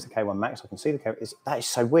 There's the K1 Max. I can see the K1. That is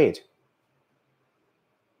so weird.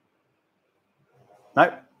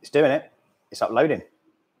 No, it's doing it. It's uploading.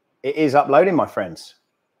 It is uploading, my friends.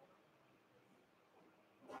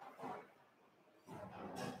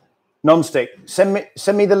 Nonstick,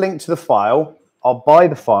 send me the link to the file. I'll buy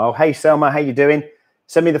the file. Hey Selma, how you doing?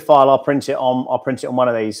 Send me the file. I'll print it on one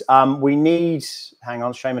of these. We need. Hang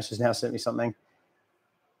on. Seamus has now sent me something.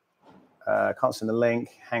 Can't send the link.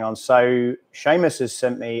 Hang on. So Seamus has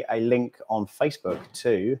sent me a link on Facebook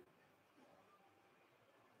to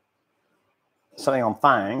something on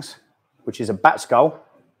Fangs, which is a bat skull.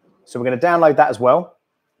 So we're going to download that as well.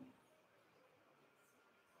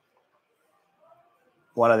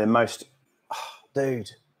 One of the most, dude,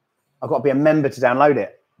 I've got to be a member to download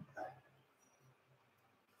it.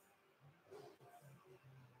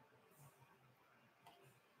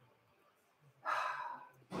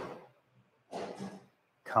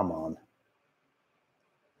 Come on.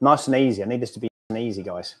 Nice and easy. I need this to be nice and easy,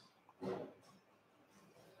 guys.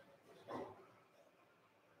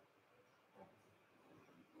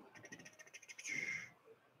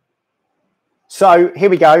 So here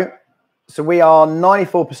we go. So we are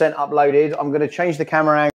 94% uploaded. I'm going to change the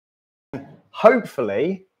camera angle.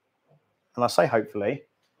 Hopefully, and I say hopefully,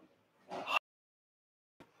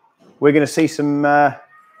 we're going to see some, how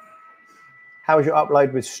is your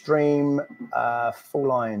upload with stream full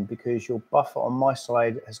line? Because your buffer on my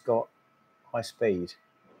side has got high speed.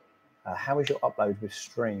 How is your upload with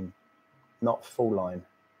stream? Not full line.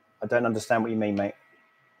 I don't understand what you mean, mate.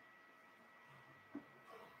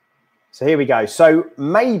 So here we go. So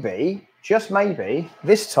maybe, just maybe,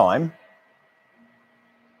 this time,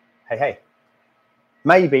 hey,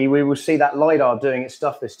 maybe we will see that LiDAR doing its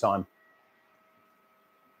stuff this time.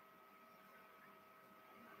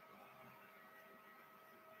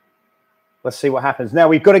 Let's see what happens. Now,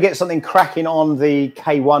 we've got to get something cracking on the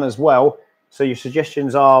K1 as well. So your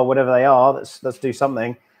suggestions are whatever they are. Let's do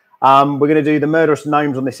something. We're going to do the murderous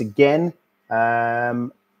gnomes on this again.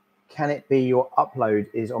 Can it be your upload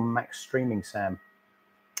is on max streaming, Sam?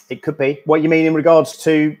 It could be. What you mean in regards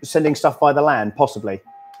to sending stuff by the LAN? Possibly.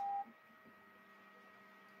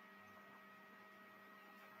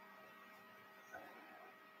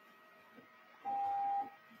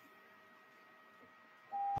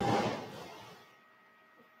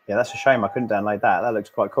 Yeah, that's a shame I couldn't download that. That looks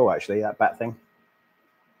quite cool, actually, that bat thing.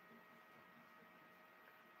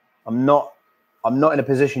 I'm not in a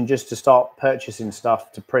position just to start purchasing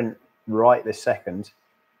stuff to print right this second.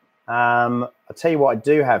 I'll tell you what I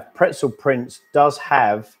do have. Pretzel Prints does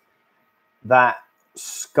have that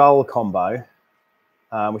skull combo,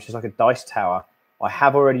 which is like a dice tower. I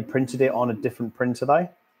have already printed it on a different printer, though.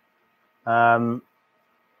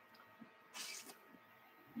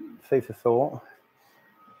 Food for thought.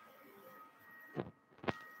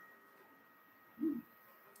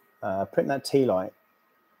 Print that tea light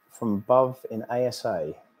from above in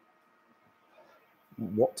ASA.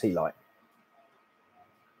 What tea light?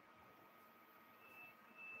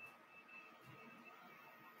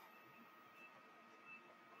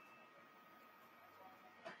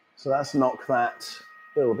 So that's knocked that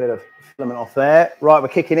little bit of filament off there. Right, we're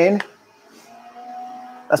kicking in.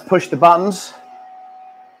 Let's push the buttons.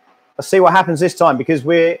 Let's see what happens this time, because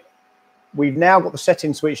we've now got the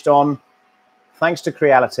settings switched on, thanks to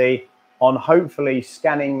Creality, on hopefully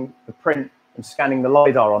scanning the print and scanning the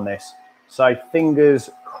LiDAR on this. So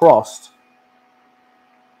fingers crossed.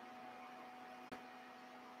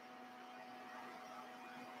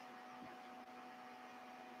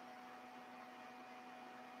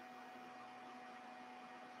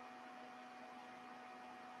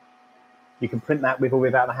 You can print that with or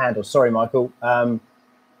without the handle. Sorry, Michael.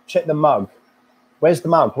 Check the mug. Where's the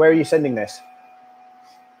mug? Where are you sending this?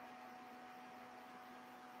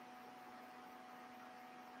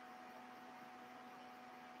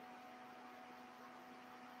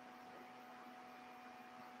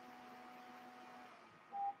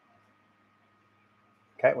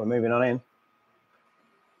 Okay, we're moving on in.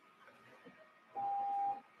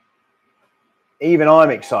 Even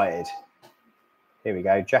I'm excited. Here we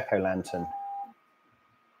go, Jack-o'-lantern.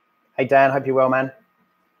 Hey, Dan, hope you're well, man.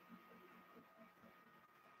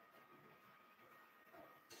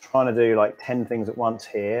 Trying to do like 10 things at once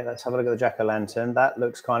here. Let's have a look at the Jack-o'-lantern. That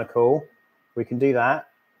looks kind of cool. We can do that.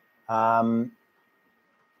 Let's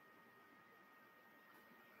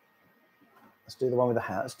do the one with the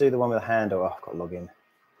hat. Let's do the one with the handle. Oh, I've got to log in.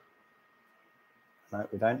 No,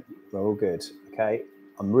 we don't. We're all good. Okay.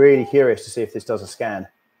 I'm really curious to see if this does a scan.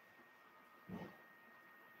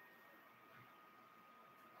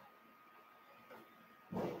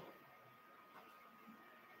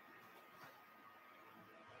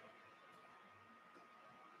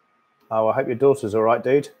 Oh, I hope your daughter's all right,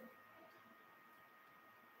 dude.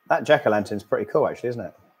 That jack-o'-lantern's pretty cool, actually, isn't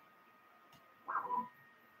it?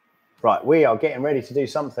 Right, we are getting ready to do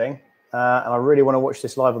something, and I really want to watch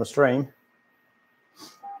this live on the stream.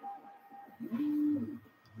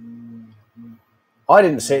 I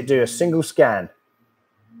didn't see it do a single scan.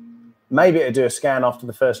 Maybe it'll do a scan after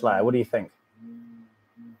the first layer. What do you think?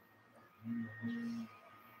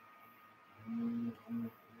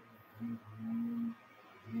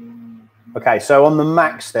 Okay, so on the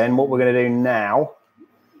Macs, then what we're going to do now?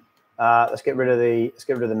 Let's get rid of the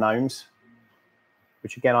gnomes,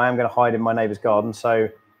 which again I am going to hide in my neighbour's garden. So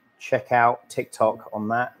check out TikTok on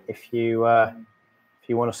that if you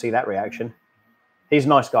want to see that reaction. He's a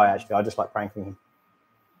nice guy, actually. I just like pranking him.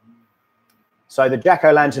 So the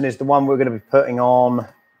jack-o'-lantern is the one we're going to be putting on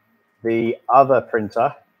the other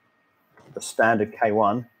printer, the standard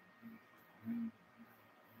K1.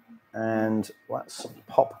 And let's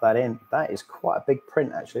pop that in. That is quite a big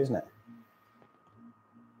print, actually, isn't it?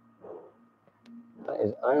 That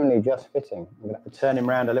is only just fitting. I'm going to have to turn him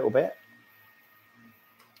around a little bit.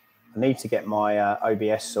 I need to get my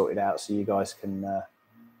OBS sorted out so you guys can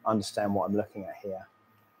understand what I'm looking at here.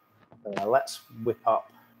 Let's whip up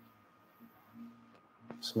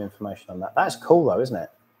some information on that. That's cool, though, isn't it?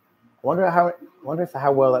 I wonder how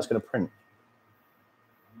well that's going to print.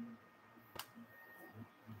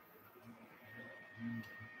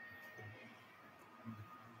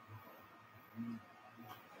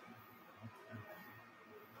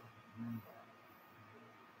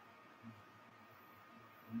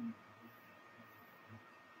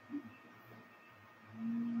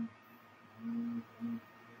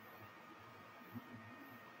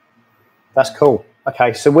 That's cool.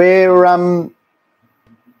 Okay, so we're I'm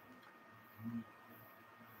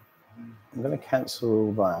going to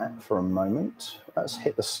cancel that for a moment. Let's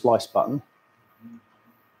hit the slice button.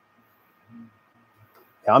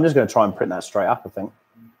 Yeah, I'm just going to try and print that straight up, I think.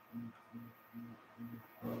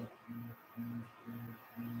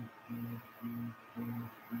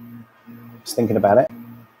 Just thinking about it.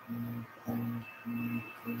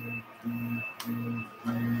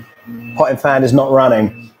 Potting fan is not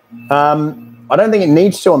running. I don't think it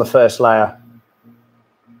needs to on the first layer.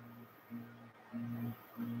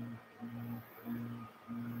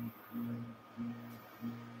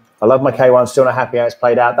 I love my K1, still not happy how it's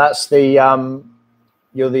played out. That's the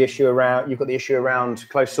you've got the issue around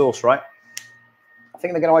closed source, right? I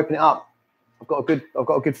think they're going to open it up. I've got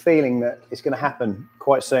a good feeling that it's going to happen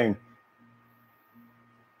quite soon.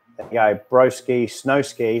 There you go, Broski,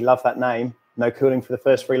 Snowski, love that name. No cooling for the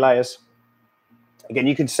first 3 layers. Again,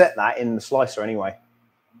 you can set that in the slicer anyway.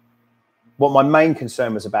 What my main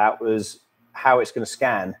concern was about was how it's going to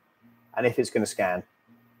scan and if it's going to scan,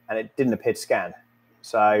 and it didn't appear to scan.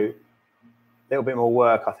 So a little bit more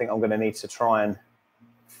work. I think I'm going to need to try and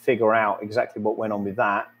figure out exactly what went on with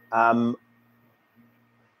that. As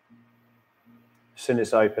soon as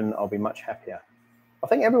it's open, I'll be much happier. I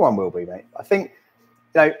think everyone will be, mate. I think,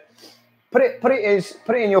 you know, put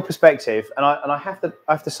it in your perspective, and I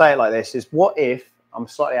have to say it like this: is what if I'm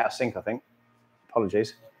slightly out of sync? I think.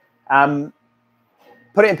 Apologies.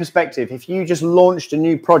 Put it in perspective. If you just launched a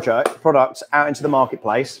new product out into the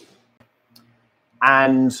marketplace,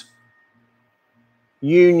 and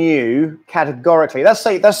you knew categorically, let's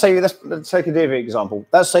take a different example.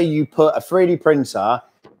 Let's say you put a 3D printer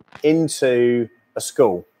into a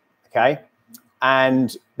school, okay,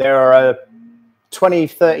 and there are 20,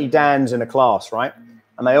 30 Dans in a class, right?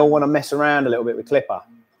 And they all want to mess around a little bit with Clipper.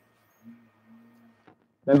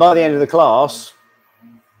 Then by the end of the class,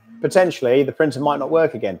 potentially the printer might not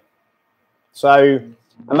work again. So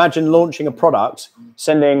imagine launching a product,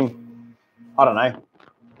 sending, I don't know,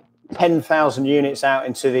 10,000 units out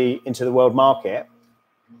into the world market,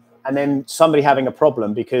 and then somebody having a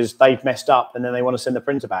problem because they've messed up and then they want to send the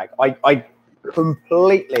printer back. I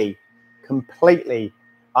completely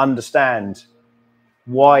understand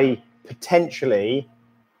why potentially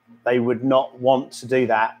they would not want to do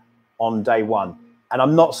that on day one. And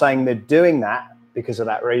I'm not saying they're doing that because of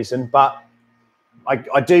that reason, but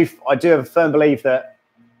I do have a firm belief that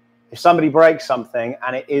if somebody breaks something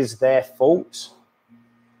and it is their fault,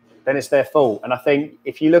 then it's their fault. And I think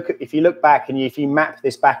if you look back and if you map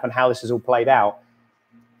this back on how this has all played out,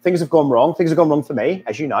 things have gone wrong. Things have gone wrong for me,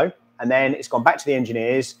 as you know, and then it's gone back to the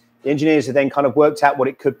engineers. The engineers have then kind of worked out what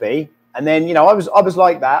it could be. And then, you know, I was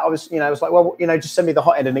like that. I was like, well, you know, just send me the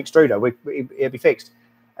hot end and extruder. It'll be fixed.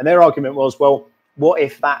 And their argument was, well, what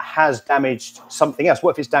if that has damaged something else?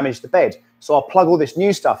 What if it's damaged the bed? So I'll plug all this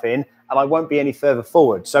new stuff in and I won't be any further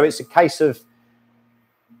forward. So it's a case of,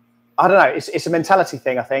 I don't know, it's a mentality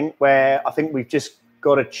thing, I think, where I think we've just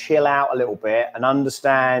got to chill out a little bit and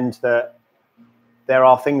understand that there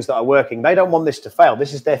are things that are working. They don't want this to fail.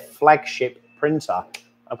 This is their flagship printer.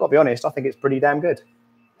 I've got to be honest, I think it's pretty damn good.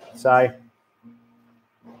 So,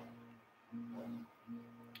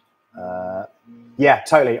 yeah,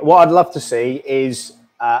 totally. What I'd love to see is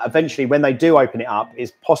eventually when they do open it up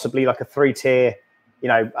is possibly like a 3-tier, you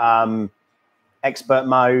know, expert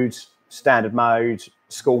mode, standard mode,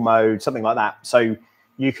 school mode, something like that. So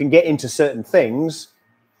you can get into certain things.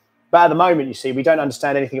 But at the moment, you see, we don't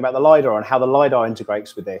understand anything about the LiDAR and how the LiDAR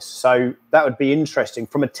integrates with this. So that would be interesting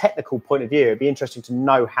from a technical point of view. It'd be interesting to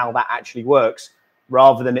know how that actually works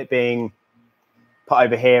rather than it being put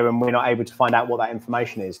over here and we're not able to find out what that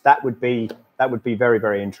information is. That would be very,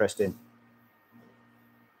 very interesting.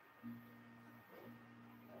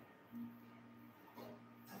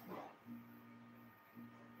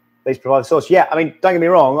 These provide the source. Yeah, I mean, don't get me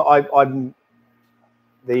wrong. I'm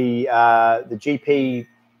the GP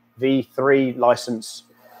V3 license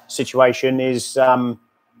situation is, you know,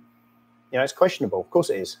 it's questionable. Of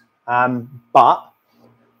course it is. But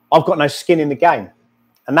I've got no skin in the game.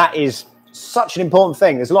 And that is such an important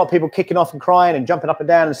thing. There's a lot of people kicking off and crying and jumping up and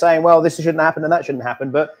down and saying, well, this shouldn't happen and that shouldn't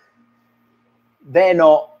happen. But they're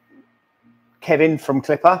not Kevin from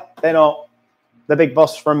Clipper. They're not the big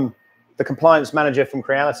boss from the compliance manager from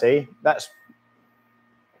Creality.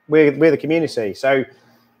 We're the community. So,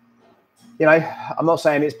 you know, I'm not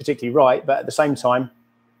saying it's particularly right, but at the same time,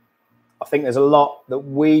 I think there's a lot that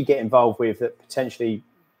we get involved with that potentially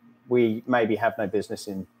we maybe have no business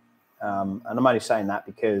in. And I'm only saying that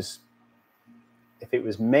because if it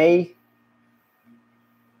was me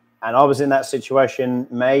and I was in that situation,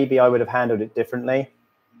 maybe I would have handled it differently,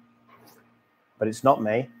 but it's not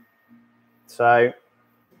me. So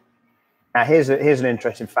now here's an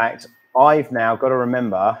interesting fact. I've now got to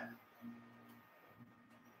remember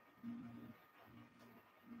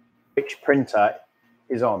which printer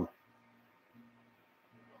is on.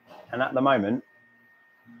 And at the moment,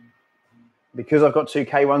 because I've got two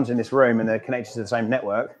K1s in this room and they're connected to the same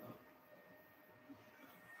network,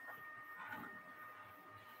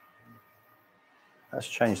 let's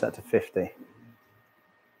change that to 50. And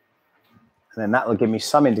then that will give me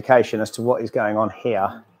some indication as to what is going on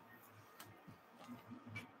here.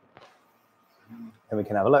 And we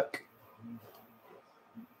can have a look.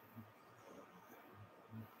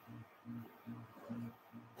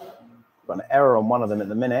 Got an error on one of them at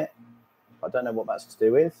the minute. I don't know what that's to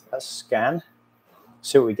do with. Let's scan.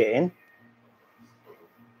 See what we get in.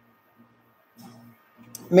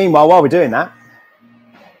 Meanwhile, while we're doing that,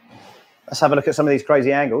 let's have a look at some of these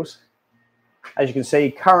crazy angles. As you can see,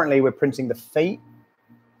 currently we're printing the feet.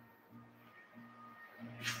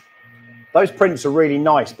 Those prints are really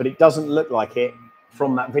nice, but it doesn't look like it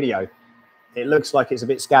from that video. It looks like it's a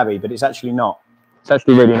bit scabby, but it's actually not. It's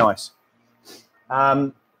actually really nice.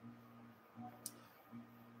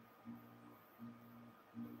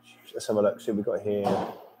 Let's have a look, see what we've got here.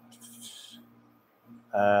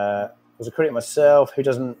 Was a critic myself. Who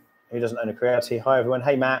doesn't own a Creality? Hi everyone.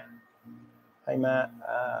 Hey Matt. Hey Matt.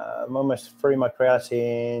 I'm almost through my Creality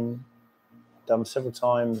in. Done several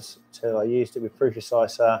times till I used it with Proof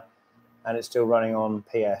Slicer, and it's still running on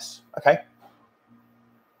PS. Okay.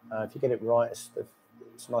 If you get it right, it's a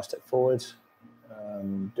nice step forward.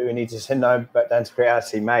 Do we need to send Naomi back down to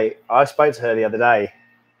Creality, mate? I spoke to her the other day.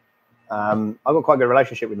 I've got quite a good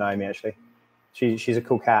relationship with Naomi, actually. She's a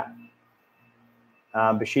cool cat.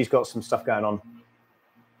 But she's got some stuff going on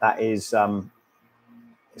that is,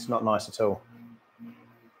 it's not nice at all.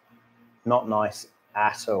 Not nice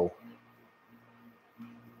at all.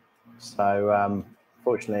 So,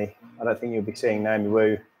 fortunately, I don't think you'll be seeing Naomi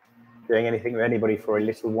Wu doing anything with anybody for a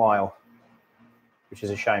little while, which is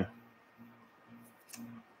a shame.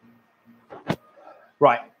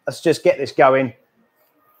 Right, let's just get this going.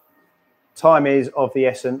 Time is of the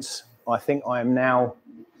essence. I think I am now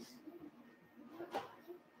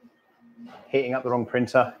heating up the wrong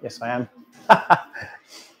printer. Yes, I am.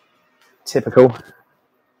 Typical.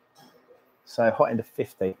 So hot into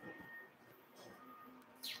 50.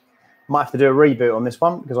 Might have to do a reboot on this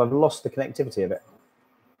one because I've lost the connectivity of it.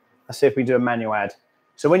 Let's see if we do a manual add.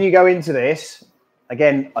 So when you go into this,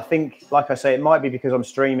 again, I think, like I say, it might be because I'm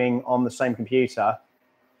streaming on the same computer.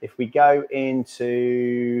 If we go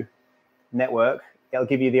into network, it'll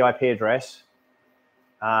give you the IP address,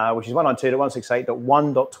 which is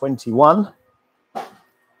 192.168.1.21,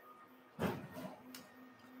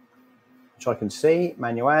 which I can see.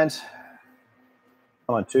 Manual add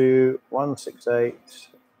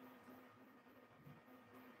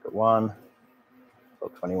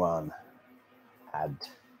 192.168.1.21. Add.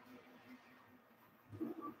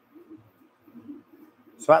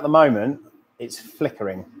 So at the moment, it's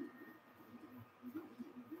flickering.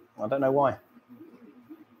 I don't know why.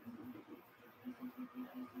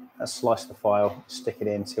 Let's slice the file, stick it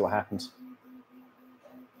in, see what happens.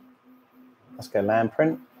 Let's go land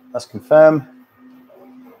print. Let's confirm.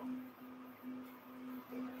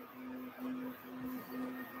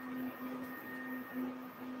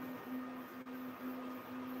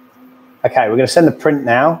 Okay, we're going to send the print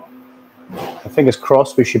now. Fingers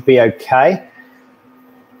crossed, we should be okay.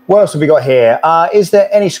 What else have we got here? Is there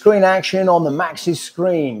any screen action on the Max's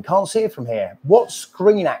screen? Can't see it from here. What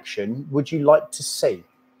screen action would you like to see?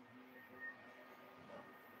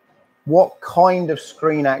 What kind of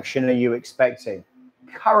screen action are you expecting?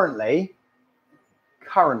 Currently,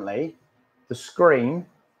 the screen...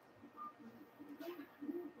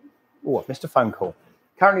 Oh, I've missed a phone call.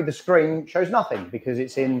 Currently, the screen shows nothing because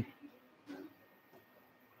it's in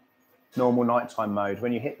normal nighttime mode.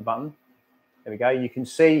 When you hit the button, there we go, you can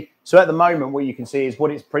see. So at the moment, what you can see is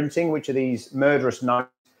what it's printing, which are these murderous notes.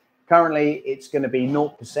 Currently, it's going to be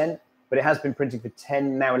 0%, but it has been printing for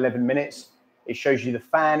 10, now 11 minutes. It shows you the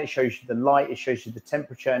fan, it shows you the light, it shows you the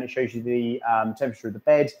temperature, and it shows you the temperature of the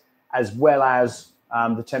bed, as well as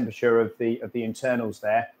the temperature of the internals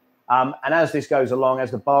there. And as this goes along,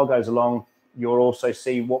 as the bar goes along, you'll also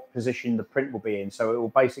see what position the print will be in. So it will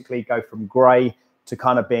basically go from grey to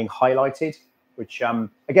kind of being highlighted, which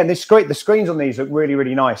again, the screens on these look really,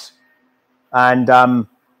 really nice. And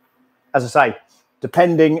as I say,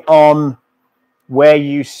 depending on where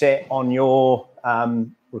you sit on your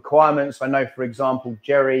requirements, I know, for example,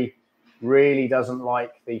 Jerry really doesn't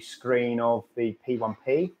like the screen of the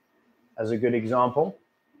P1P as a good example.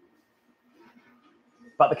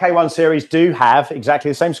 But the K1 series do have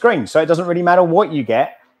exactly the same screen. So it doesn't really matter what you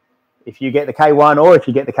get. If you get the K1 or if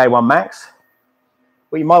you get the K1 Max,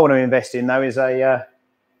 what you might want to invest in, though, is a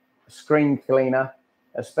screen cleaner,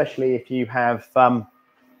 especially if you have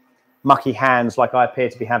mucky hands like I appear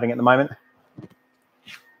to be having at the moment.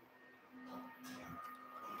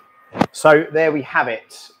 So there we have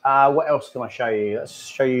it. What else can I show you? Let's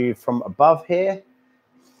show you from above here.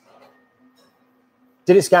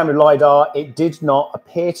 Did it scan with LiDAR? It did not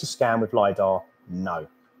appear to scan with LiDAR. No.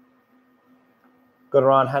 Got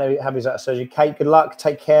around. Happy that surgery. Kate, good luck.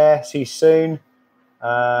 Take care. See you soon.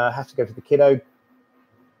 Have to go to the kiddo.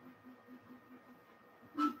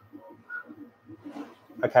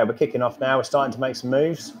 Okay, we're kicking off now. We're starting to make some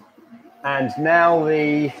moves. And now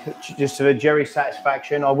just for Jerry's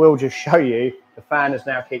satisfaction, I will just show you the fan has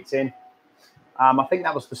now kicked in. I think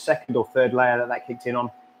that was the second or third layer that kicked in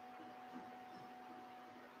on.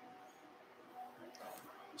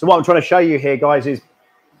 So what I'm trying to show you here, guys, is,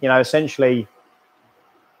 you know, essentially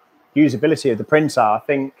usability of the printer. I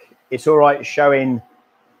think it's all right showing,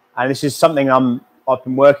 and this is something I've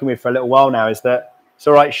been working with for a little while now, is that it's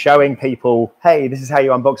all right showing people, hey, this is how you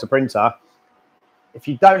unbox a printer. If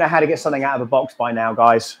you don't know how to get something out of a box by now,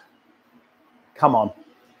 guys, come on,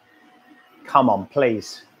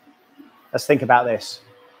 please. Let's think about this.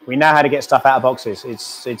 We know how to get stuff out of boxes.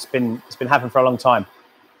 It's been happening for a long time.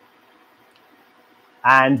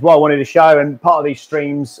 And what I wanted to show, and part of these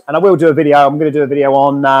streams, and I will do a video, I'm going to do a video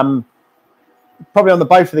on, probably on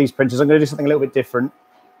both of these printers. I'm going to do something a little bit different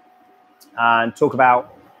and talk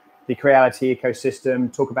about the Creality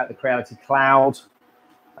ecosystem, talk about the Creality cloud.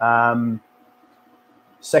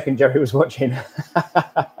 Second Jerry was watching.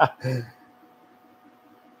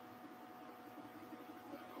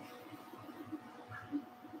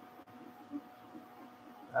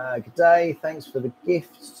 Good day. Thanks for the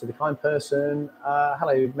gifts to the kind person.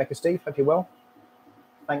 Hello, Mecha Steve. Hope you're well.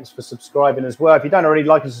 Thanks for subscribing as well. If you don't already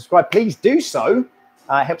like and subscribe, please do so.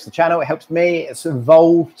 It helps the channel. It helps me. It's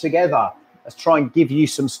evolved together. Let's try and give you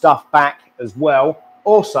some stuff back as well.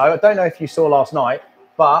 Also, I don't know if you saw last night,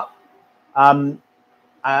 but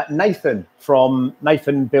Nathan from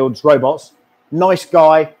Nathan Builds Robots, nice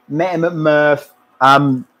guy. Met him at Murph.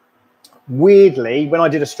 Weirdly, when I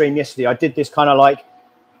did a stream yesterday, I did this kind of like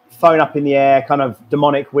phone up in the air, kind of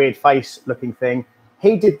demonic, weird face looking thing.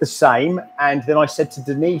 He did the same. And then I said to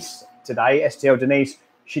Denise today, STL Denise,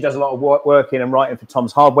 she does a lot of working and writing for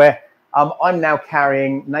Tom's Hardware. I'm now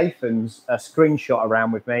carrying Nathan's screenshot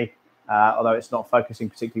around with me, although it's not focusing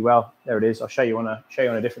particularly well. There it is. I'll show you on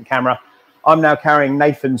a different camera. I'm now carrying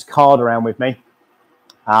Nathan's card around with me,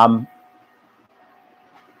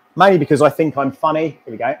 mainly because I think I'm funny.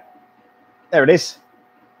 Here we go. There it is.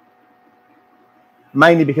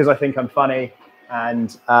 Mainly because I think I'm funny,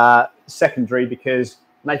 and secondary because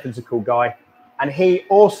Nathan's a cool guy. And he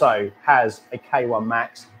also has a K1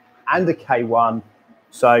 Max and a K1.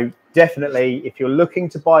 So definitely, if you're looking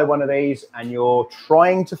to buy one of these and you're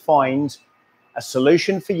trying to find a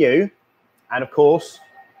solution for you. And of course,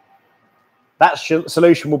 that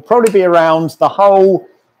solution will probably be around the whole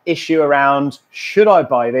issue around, should I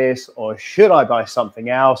buy this or should I buy something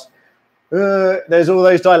else? There's all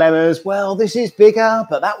those dilemmas. Well, this is bigger,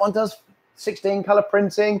 but that one does 16 color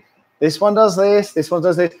printing. This one does this. This one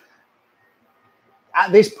does this.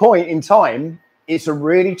 At this point in time, it's a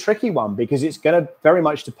really tricky one because it's going to very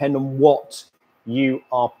much depend on what you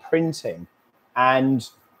are printing. And,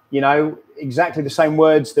 you know, exactly the same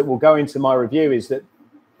words that will go into my review is that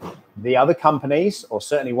the other companies, or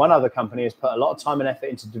certainly one other company, has put a lot of time and effort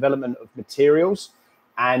into development of materials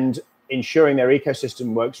and ensuring their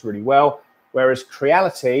ecosystem works really well. Whereas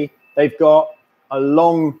Creality, they've got a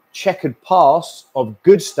long checkered past of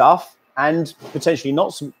good stuff and potentially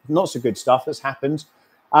not so good stuff that's happened.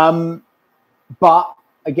 But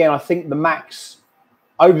again, I think the Max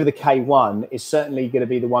over the K1 is certainly going to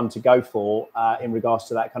be the one to go for in regards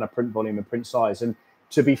to that kind of print volume and print size. And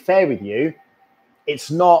to be fair with you,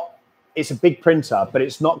 it's a big printer, but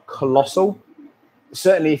it's not colossal.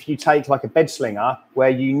 Certainly if you take like a bed slinger where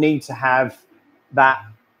you need to have that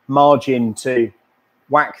margin to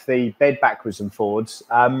whack the bed backwards and forwards,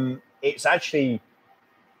 it's actually,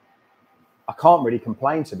 I can't really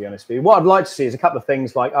complain, to be honest with you. What I'd like to see is a couple of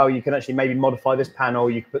things like, oh, you can actually maybe modify this panel.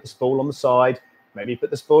 You can put the spool on the side, maybe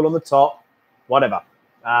put the spool on the top, whatever.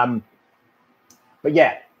 But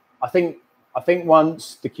yeah, I think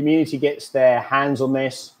once the community gets their hands on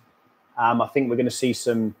this, I think we're going to see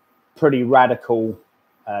some pretty radical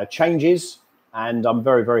changes, and I'm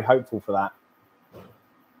very, very hopeful for that.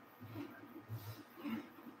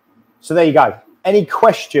 So there you go. Any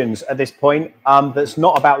questions at this point that's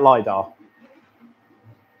not about LiDAR?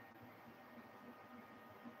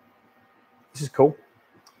 This is cool.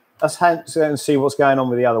 Let's go and see what's going on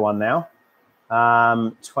with the other one now.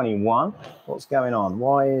 21. What's going on?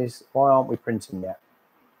 Why aren't we printing yet?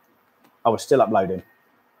 Oh, we're still uploading.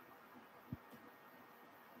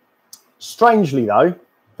 Strangely though,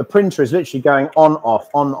 the printer is literally going on, off,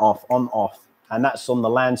 on, off, on, off, and that's on the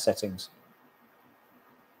LAN settings.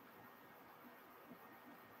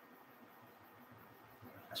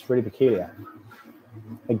 That's really peculiar.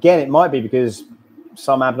 Again, it might be because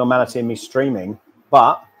some abnormality in me streaming,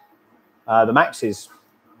 but the Max is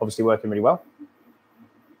obviously working really well.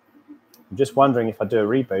 I'm just wondering if I do a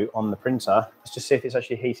reboot on the printer. Let's just see if it's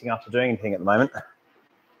actually heating up or doing anything at the moment.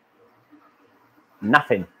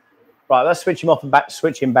 Nothing. Right, let's switch him off and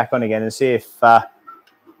switch him back on again and see if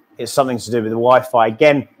it's something to do with the Wi-Fi.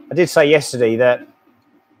 Again, I did say yesterday that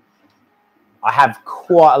I have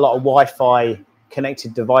quite a lot of Wi-Fi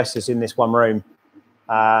connected devices in this one room.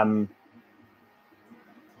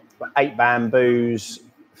 8 Bamboos,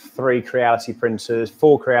 3 Creality printers,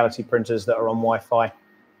 4 Creality printers that are on Wi-Fi,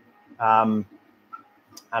 and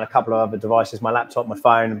a couple of other devices, my laptop, my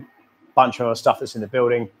phone, a bunch of other stuff that's in the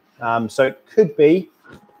building. So it could be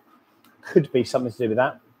something to do with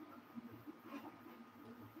that.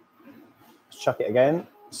 Let's chuck it again,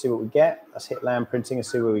 see what we get. Let's hit LAN printing and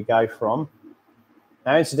see where we go from.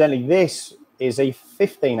 Now, incidentally, this is a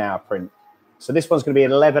 15-hour print. So this one's going to be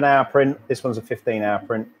an 11-hour print. This one's a 15-hour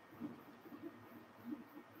print.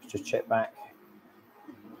 Let's just check back.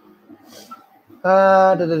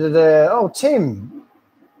 Oh, Tim.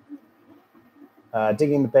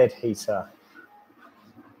 Digging the bed heater.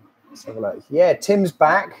 Let's have a look. Yeah, Tim's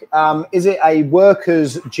back. Is it a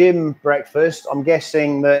workers' gym breakfast? I'm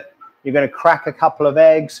guessing that you're going to crack a couple of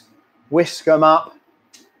eggs, whisk them up,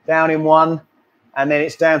 down in one, and then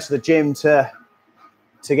it's down to the gym to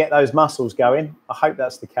get those muscles going. I hope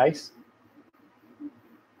that's the case.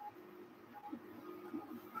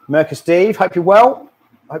 Merca Steve, hope you're well.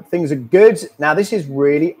 Hope things are good. Now, this is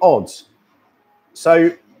really odd. So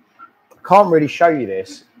I can't really show you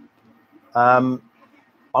this. I'm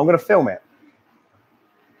going to film it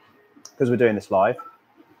because we're doing this live.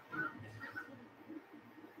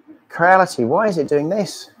 Creality, why is it doing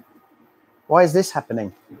this? Why is this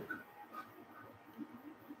happening?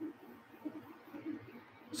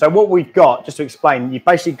 So what we've got, just to explain, you've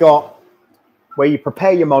basically got where you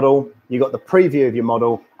prepare your model, you've got the preview of your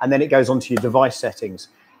model, and then it goes onto your device settings.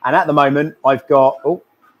 And at the moment, I've got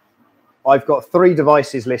 3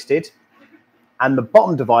 devices listed. And the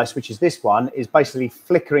bottom device, which is this one, is basically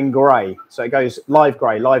flickering grey. So it goes live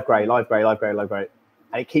grey, live grey, live grey, live grey, live grey.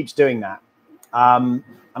 And it keeps doing that. And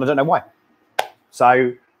I don't know why.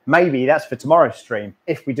 So maybe that's for tomorrow's stream.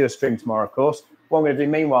 If we do a stream tomorrow, of course. What I'm going to do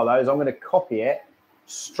meanwhile, though, is I'm going to copy it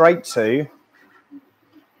straight to...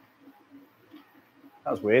 That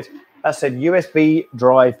was weird. That said USB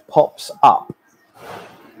drive pops up.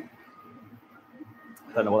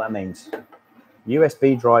 I don't know what that means.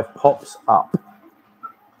 USB drive pops up.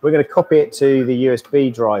 We're going to copy it to the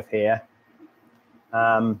USB drive here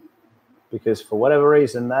because for whatever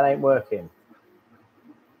reason that ain't working.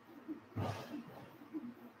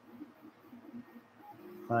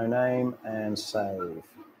 No name and save.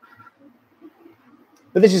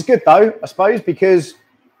 But this is good though, I suppose, because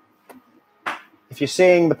if you're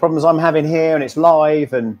seeing the problems I'm having here and it's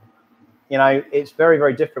live, and you know, it's very,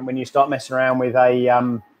 very different when you start messing around with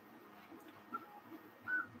a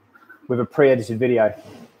pre-edited video.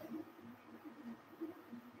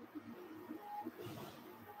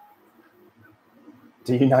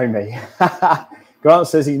 Do you know me? Grant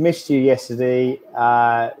says he missed you yesterday,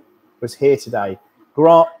 was here today.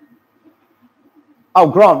 Grant, oh,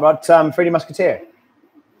 Grant, right, 3D Musketeer.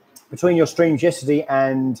 Between your streams yesterday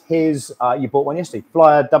and his, you bought one yesterday,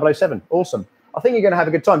 Flyer 007. Awesome. I think you're going to have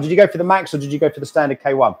a good time. Did you go for the Max or did you go for the standard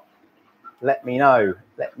K1? Let me know.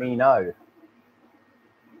 Let me know.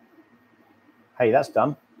 Hey, that's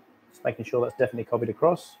done. Just making sure that's definitely copied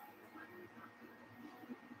across.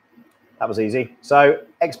 That was easy. So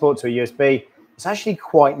export to a USB. It's actually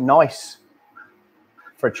quite nice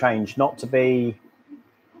for a change not to be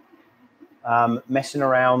messing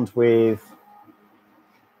around with.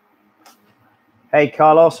 Hey,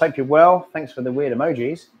 Carlos, hope you're well. Thanks for the weird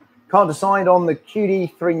emojis. Can't decide on the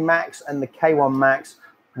QD3 Max and the K1 Max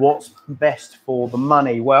what's best for the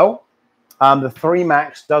money. Well, the 3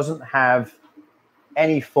 Max doesn't have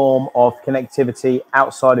any form of connectivity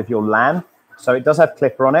outside of your LAN. So it does have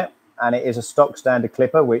Clipper on it, and it is a stock standard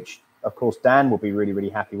Clipper, which, of course, Dan will be really, really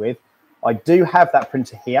happy with. I do have that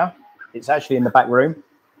printer here. It's actually in the back room.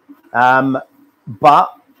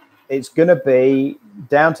 But it's going to be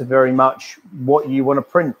down to very much what you want to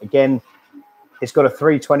print. Again, it's got a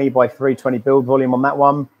 320 by 320 build volume on that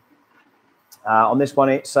one. On this one,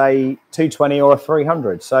 it's a 220 or a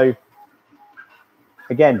 300. So,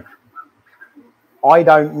 again, I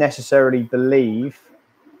don't necessarily believe...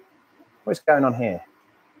 What's going on here?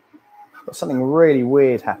 Got something really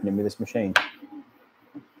weird happening with this machine.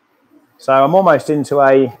 So I'm almost into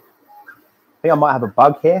a... I think I might have a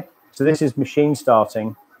bug here. So this is machine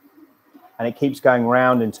starting. And it keeps going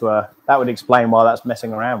round into a... That would explain why that's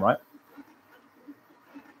messing around, right?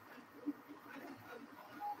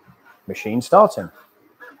 Machine starting.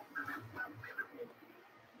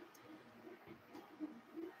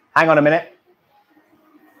 Hang on a minute.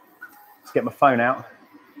 Let's get my phone out.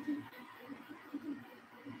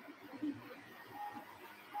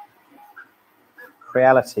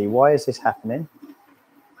 Creality, why is this happening?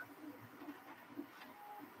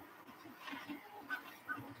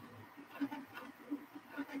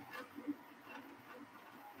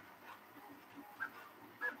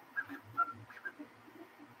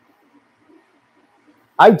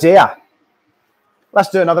 Oh dear. Let's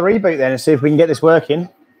do another reboot then and see if we can get this working.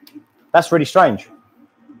 That's really strange.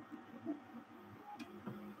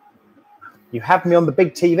 You have me on the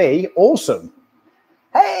big TV. Awesome.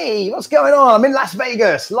 Hey, what's going on? I'm in Las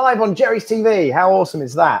Vegas, live on Jerry's TV. How awesome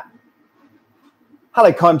is that?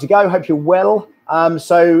 Hello, Time to Go. Hope you're well.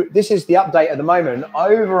 So this is the update at the moment.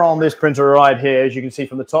 Over on this printer right here, as you can see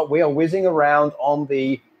from the top, we are whizzing around on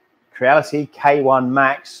the Creality K1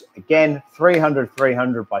 Max. Again, 300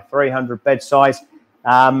 by 300 bed size.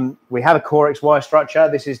 We have a Core XY structure.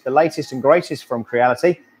 This is the latest and greatest from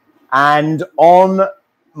Creality. And on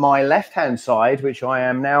my left-hand side, which I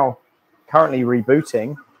am now currently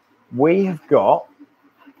rebooting, we have got...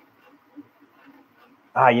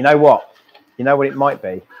 you know what? You know what it might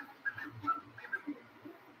be?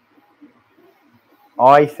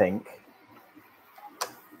 I think...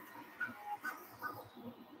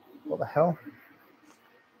 What the hell?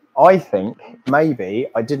 I think maybe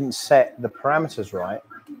I didn't set the parameters right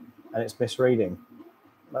and it's misreading.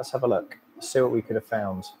 Let's have a look. See what we could have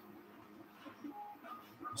found.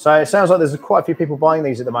 So it sounds like there's quite a few people buying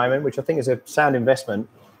these at the moment, which I think is a sound investment,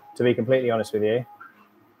 to be completely honest with you.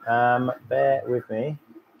 Bear with me.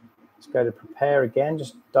 Let's go to prepare again.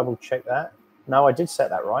 Just double check that. No, I did set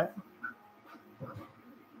that right.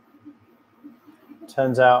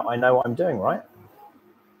 Turns out I know what I'm doing, right?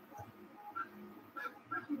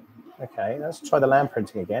 Okay, let's try the land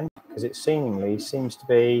printing again, because it seemingly seems to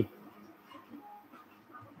be...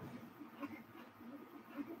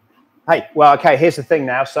 Hey, well, okay, here's the thing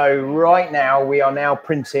now. So right now, we are now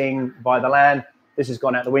printing by the LAN. This has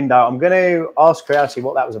gone out the window. I'm going to ask Creality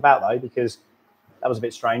what that was about, though, because that was a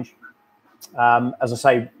bit strange. As I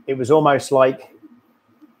say, it was almost like...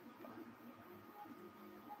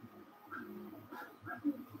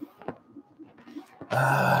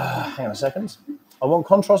 hang on a second. I want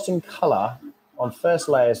contrast in color on first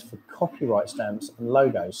layers for copyright stamps and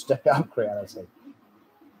logos. Step it up, Creality.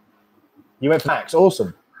 You went for Max.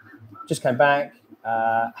 Awesome. Just came back.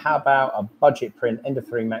 How about a budget print, Ender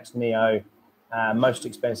 3 Max Neo, most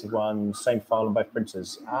expensive one, same file on both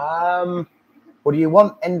printers. What do you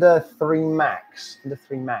want? Ender 3 Max. Ender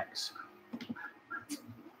 3 Max.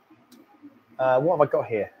 What have I got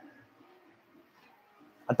here?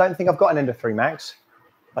 I don't think I've got an Ender 3 Max.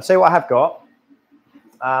 I'll tell you what I have got.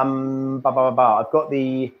 I've got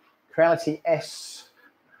the Creality S,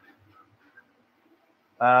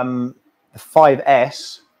 the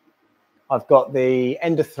 5S. I've got the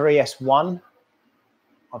Ender 3 S1.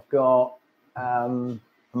 I've got a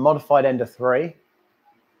modified Ender 3.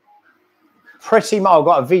 Pretty much, I've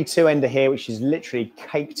got a V2 Ender here, which is literally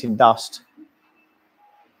caked in dust.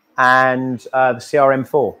 And the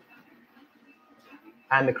CRM4.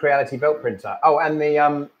 And the Creality belt printer. Oh, and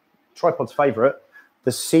the tripod's favorite,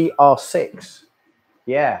 the CR6.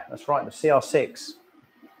 Yeah, that's right, the CR6.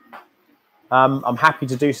 I'm happy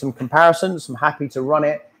to do some comparisons. I'm happy to run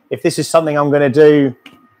it. If this is something I'm going to do,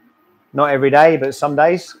 not every day, but some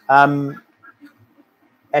days, S1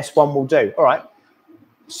 will do. All right.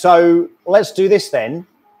 So let's do this then.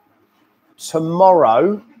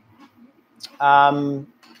 Tomorrow,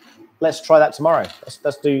 let's try that tomorrow.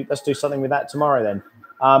 Let's do something with that tomorrow then.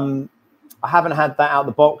 I haven't had that out of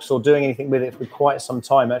the box or doing anything with it for quite some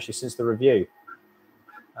time, actually, since the review.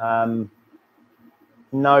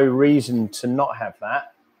 No reason to not have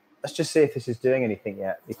that. Let's just see if this is doing anything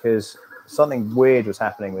yet, because something weird was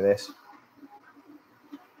happening with this.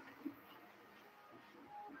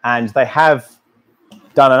 And they have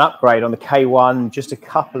done an upgrade on the K1 just a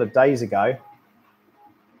couple of days ago.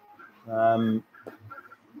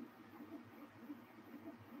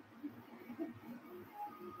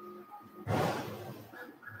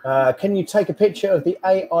 Can you take a picture of the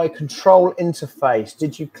AI control interface?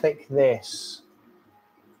 Did you click this?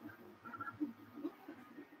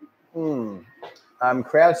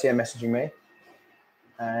 Creality are messaging me,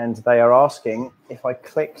 and they are asking if I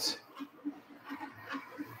clicked.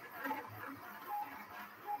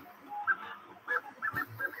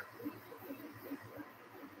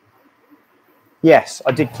 Yes,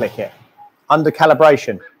 I did click it under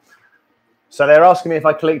calibration. So they're asking me if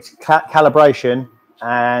I clicked calibration,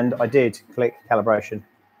 and I did click calibration.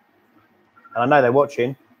 And I know they're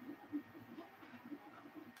watching.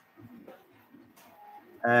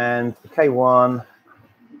 And the K1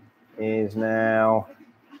 is now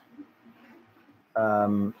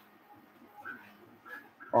on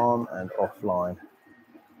and offline.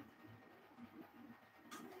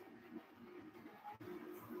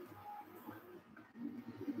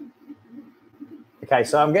 Okay,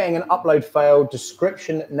 so I'm getting an upload failed,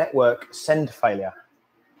 description network send failure.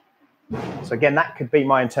 So again, that could be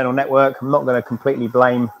my internal network. I'm not going to completely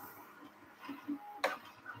blame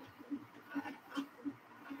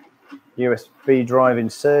USB drive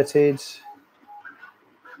inserted.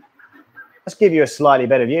 Let's give you a slightly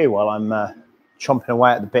better view while I'm chomping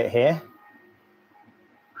away at the bit here.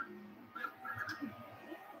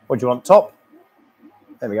 What do you want, top?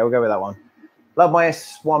 There we go, we'll go with that one. Love my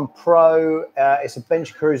S1 Pro. It's a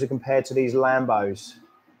bench cruiser compared to these Lambos.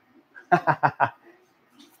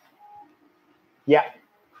 Yeah,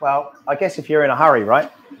 well, I guess if you're in a hurry,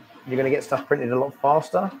 right, you're going to get stuff printed a lot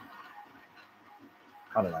faster.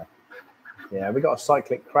 I don't know. Yeah, we got a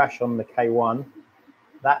cyclic crash on the K1.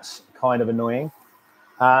 That's kind of annoying.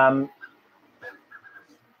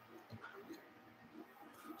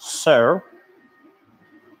 So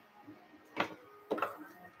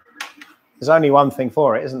there's only one thing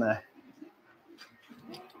for it, isn't there?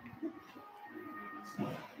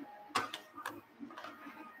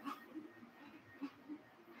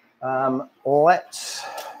 Let's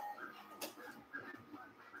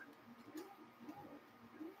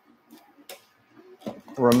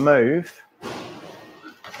remove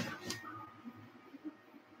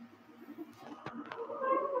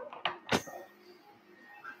a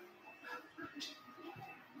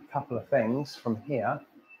couple of things from here.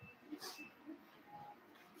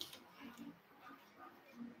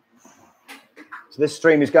 So this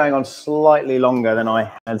stream is going on slightly longer than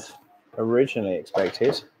I had originally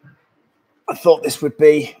expected. I thought this would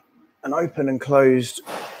be an open and closed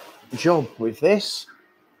job with this.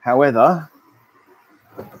 However,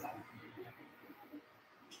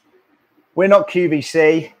 we're not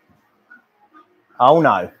QVC. Oh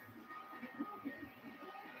no.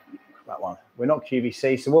 That one. We're not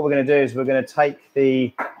QVC. So what we're going to do is we're going to take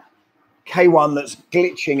the K1 that's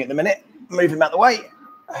glitching at the minute, move him out of the way.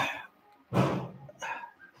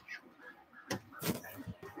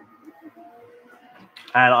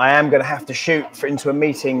 And I am going to have to shoot into a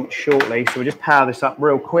meeting shortly. So we'll just power this up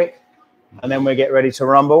real quick and then we'll get ready to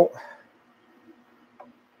rumble.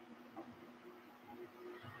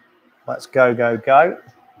 Let's go, go, go.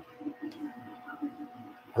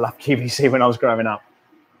 I love QVC when I was growing up.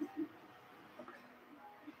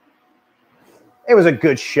 It was a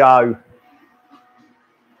good show.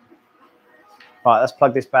 Right, let's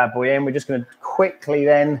plug this bad boy in. We're just going to quickly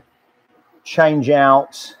then change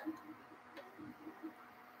out.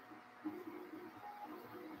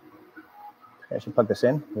 Okay, I should plug this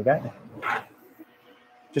in. Here we go.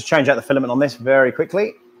 Just change out the filament on this very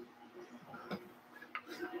quickly.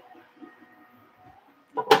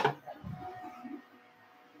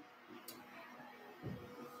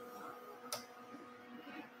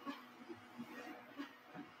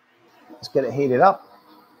 Let's get it heated up.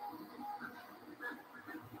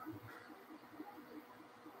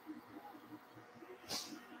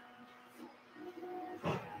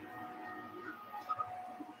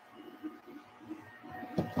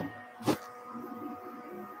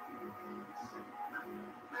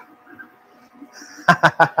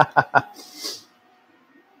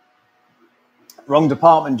 Wrong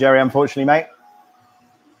department, Jerry, unfortunately, mate.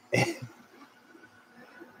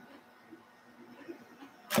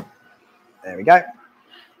 There we go.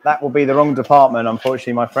 That will be the wrong department,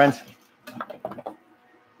 unfortunately, my friend.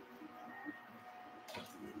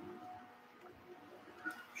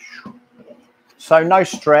 So no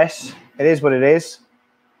stress. It is what it is.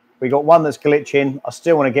 We got one that's glitching. I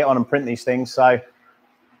still want to get on and print these things, so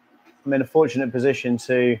I'm in a fortunate position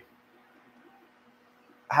to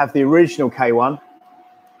have the original K1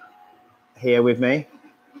 here with me.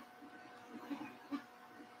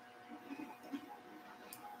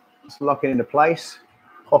 Let's lock it into place,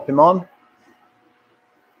 pop him on,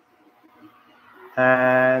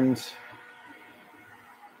 and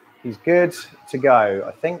he's good to go,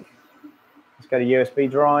 I think. Let's go to USB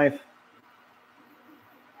drive.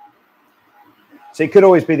 So it could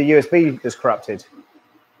always be the USB that's corrupted,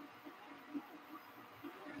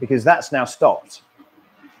 because that's now stopped.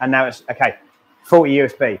 And now it's, okay, faulty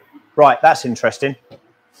USB. Right, that's interesting.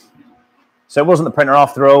 So it wasn't the printer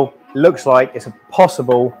after all. It looks like it's a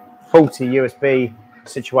possible faulty USB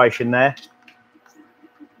situation there.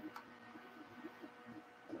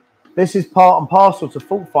 This is part and parcel to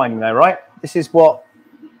fault finding though, right? This is what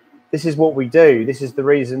we do. This is the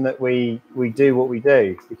reason that we do what we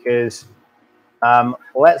do, because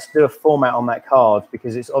let's do a format on that card,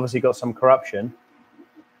 because it's obviously got some corruption.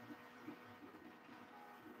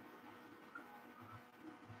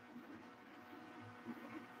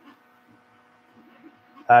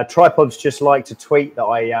 Tripods just like to tweet that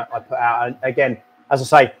I put out. And again, as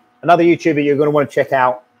I say, another YouTuber you're going to want to check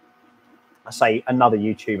out. I say another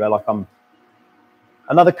YouTuber, like I'm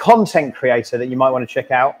another content creator that you might want to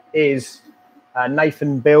check out is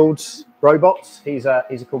Nathan Builds Robots. He's a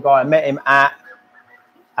cool guy. I met him at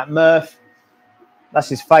Murph. That's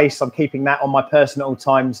his face. I'm keeping that on my person at all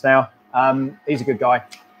times now. He's a good guy.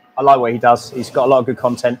 I like what he does. He's got a lot of good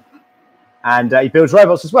content, and he builds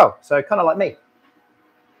robots as well. So kind of like me.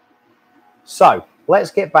 So let's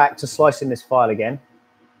get back to slicing this file again.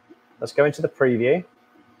 Let's go into the preview.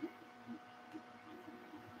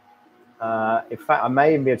 In fact, I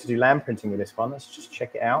may even be able to do land printing with this one. Let's just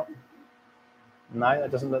check it out. No, that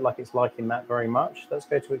doesn't look like it's liking that very much. Let's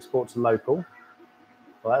go to export to local.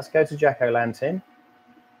 Well, let's go to Jack-O-Lantern.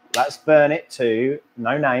 Let's burn it to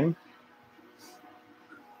no name.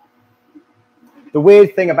 The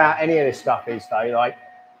weird thing about any of this stuff is though, like,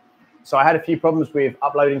 so I had a few problems with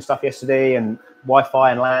uploading stuff yesterday and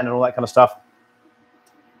Wi-Fi and LAN and all that kind of stuff.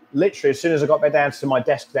 Literally, as soon as I got back down to my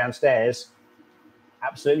desk downstairs,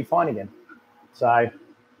 absolutely fine again. So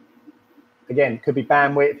again, it could be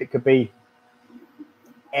bandwidth, it could be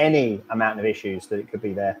any amount of issues that it could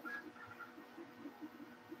be there.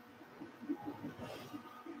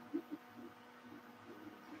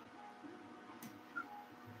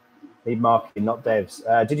 Lead marketing, not devs.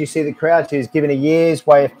 Did you see that Creality is giving a year's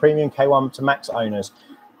way of premium K1 to Max owners?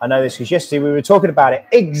 I know this because yesterday we were talking about it.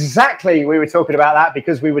 Exactly, we were talking about that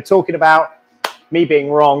because we were talking about me being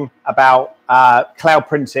wrong about cloud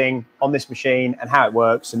printing on this machine and how it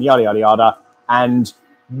works and yada, yada, yada. And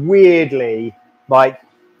weirdly, like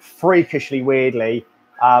freakishly weirdly,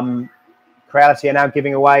 Creality are now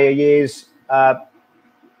giving away a year's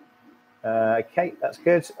okay, that's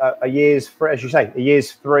good. A year's free, as you say, a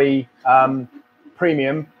year's free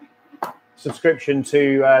premium subscription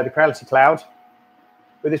to the Creality Cloud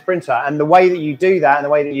with this printer. And the way that you do that, and the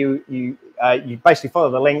way that you basically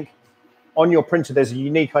follow the link on your printer, there's a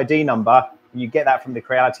unique ID number. You get that from the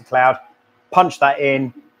Creality Cloud. Punch that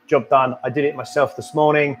in, job done. I did it myself this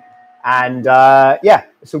morning, and yeah,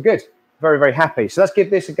 it's all good. Very, very happy. So let's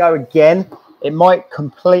give this a go again. It might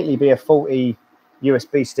completely be a faulty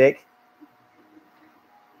USB stick.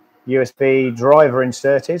 USB driver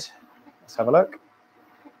inserted. Let's have a look.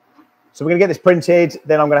 So we're going to get this printed.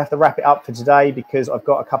 Then I'm going to have to wrap it up for today because I've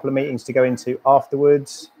got a couple of meetings to go into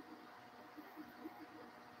afterwards.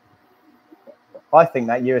 I think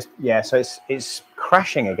that USB, yeah, so it's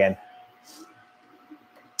crashing again.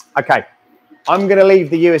 Okay, I'm going to leave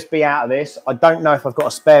the USB out of this. I don't know if I've got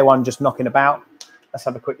a spare one just knocking about. Let's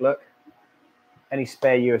have a quick look. Any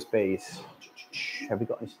spare USBs? Have we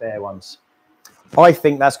got any spare ones? I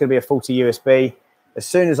think that's going to be a faulty USB. As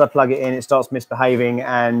soon as I plug it in, it starts misbehaving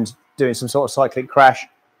and doing some sort of cyclic crash.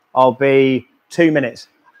 I'll be 2 minutes.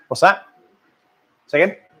 What's that? Say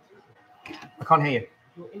again? I can't hear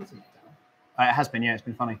you. It has been, yeah, it's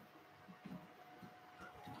been funny.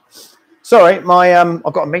 Sorry, I've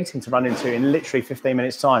got a meeting to run into in literally 15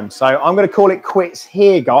 minutes time. So I'm going to call it quits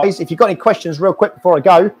here, guys. If you've got any questions real quick before I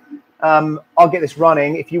go, I'll get this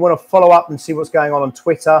running. If you want to follow up and see what's going on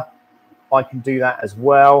Twitter, I can do that as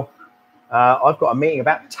well. I've got a meeting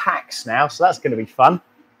about tax now, so that's going to be fun.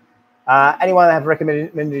 Anyone that have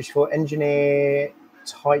recommendations for engineer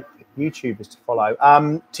type YouTubers to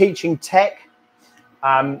follow? Teaching Tech.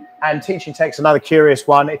 And Teaching Tech's another curious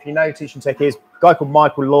one. If you know who Teaching Tech is, a guy called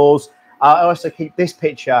Michael Laws. I also keep this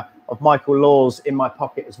picture of Michael Laws in my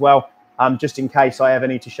pocket as well, just in case I ever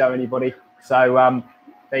need to show anybody. So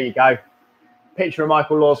there you go. Picture of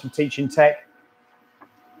Michael Laws from Teaching Tech.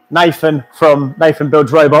 Nathan from Nathan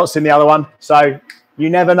Builds Robots in the other one. So you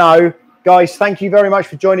never know. Guys, thank you very much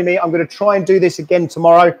for joining me. I'm going to try and do this again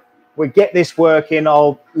tomorrow. We'll get this working.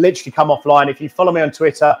 I'll literally come offline. If you follow me on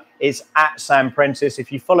Twitter, it's @SamPrentice.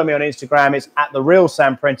 If you follow me on Instagram, it's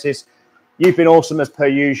 @TheRealSamPrentice. You've been awesome as per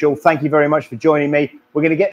usual. Thank you very much for joining me. We're going to get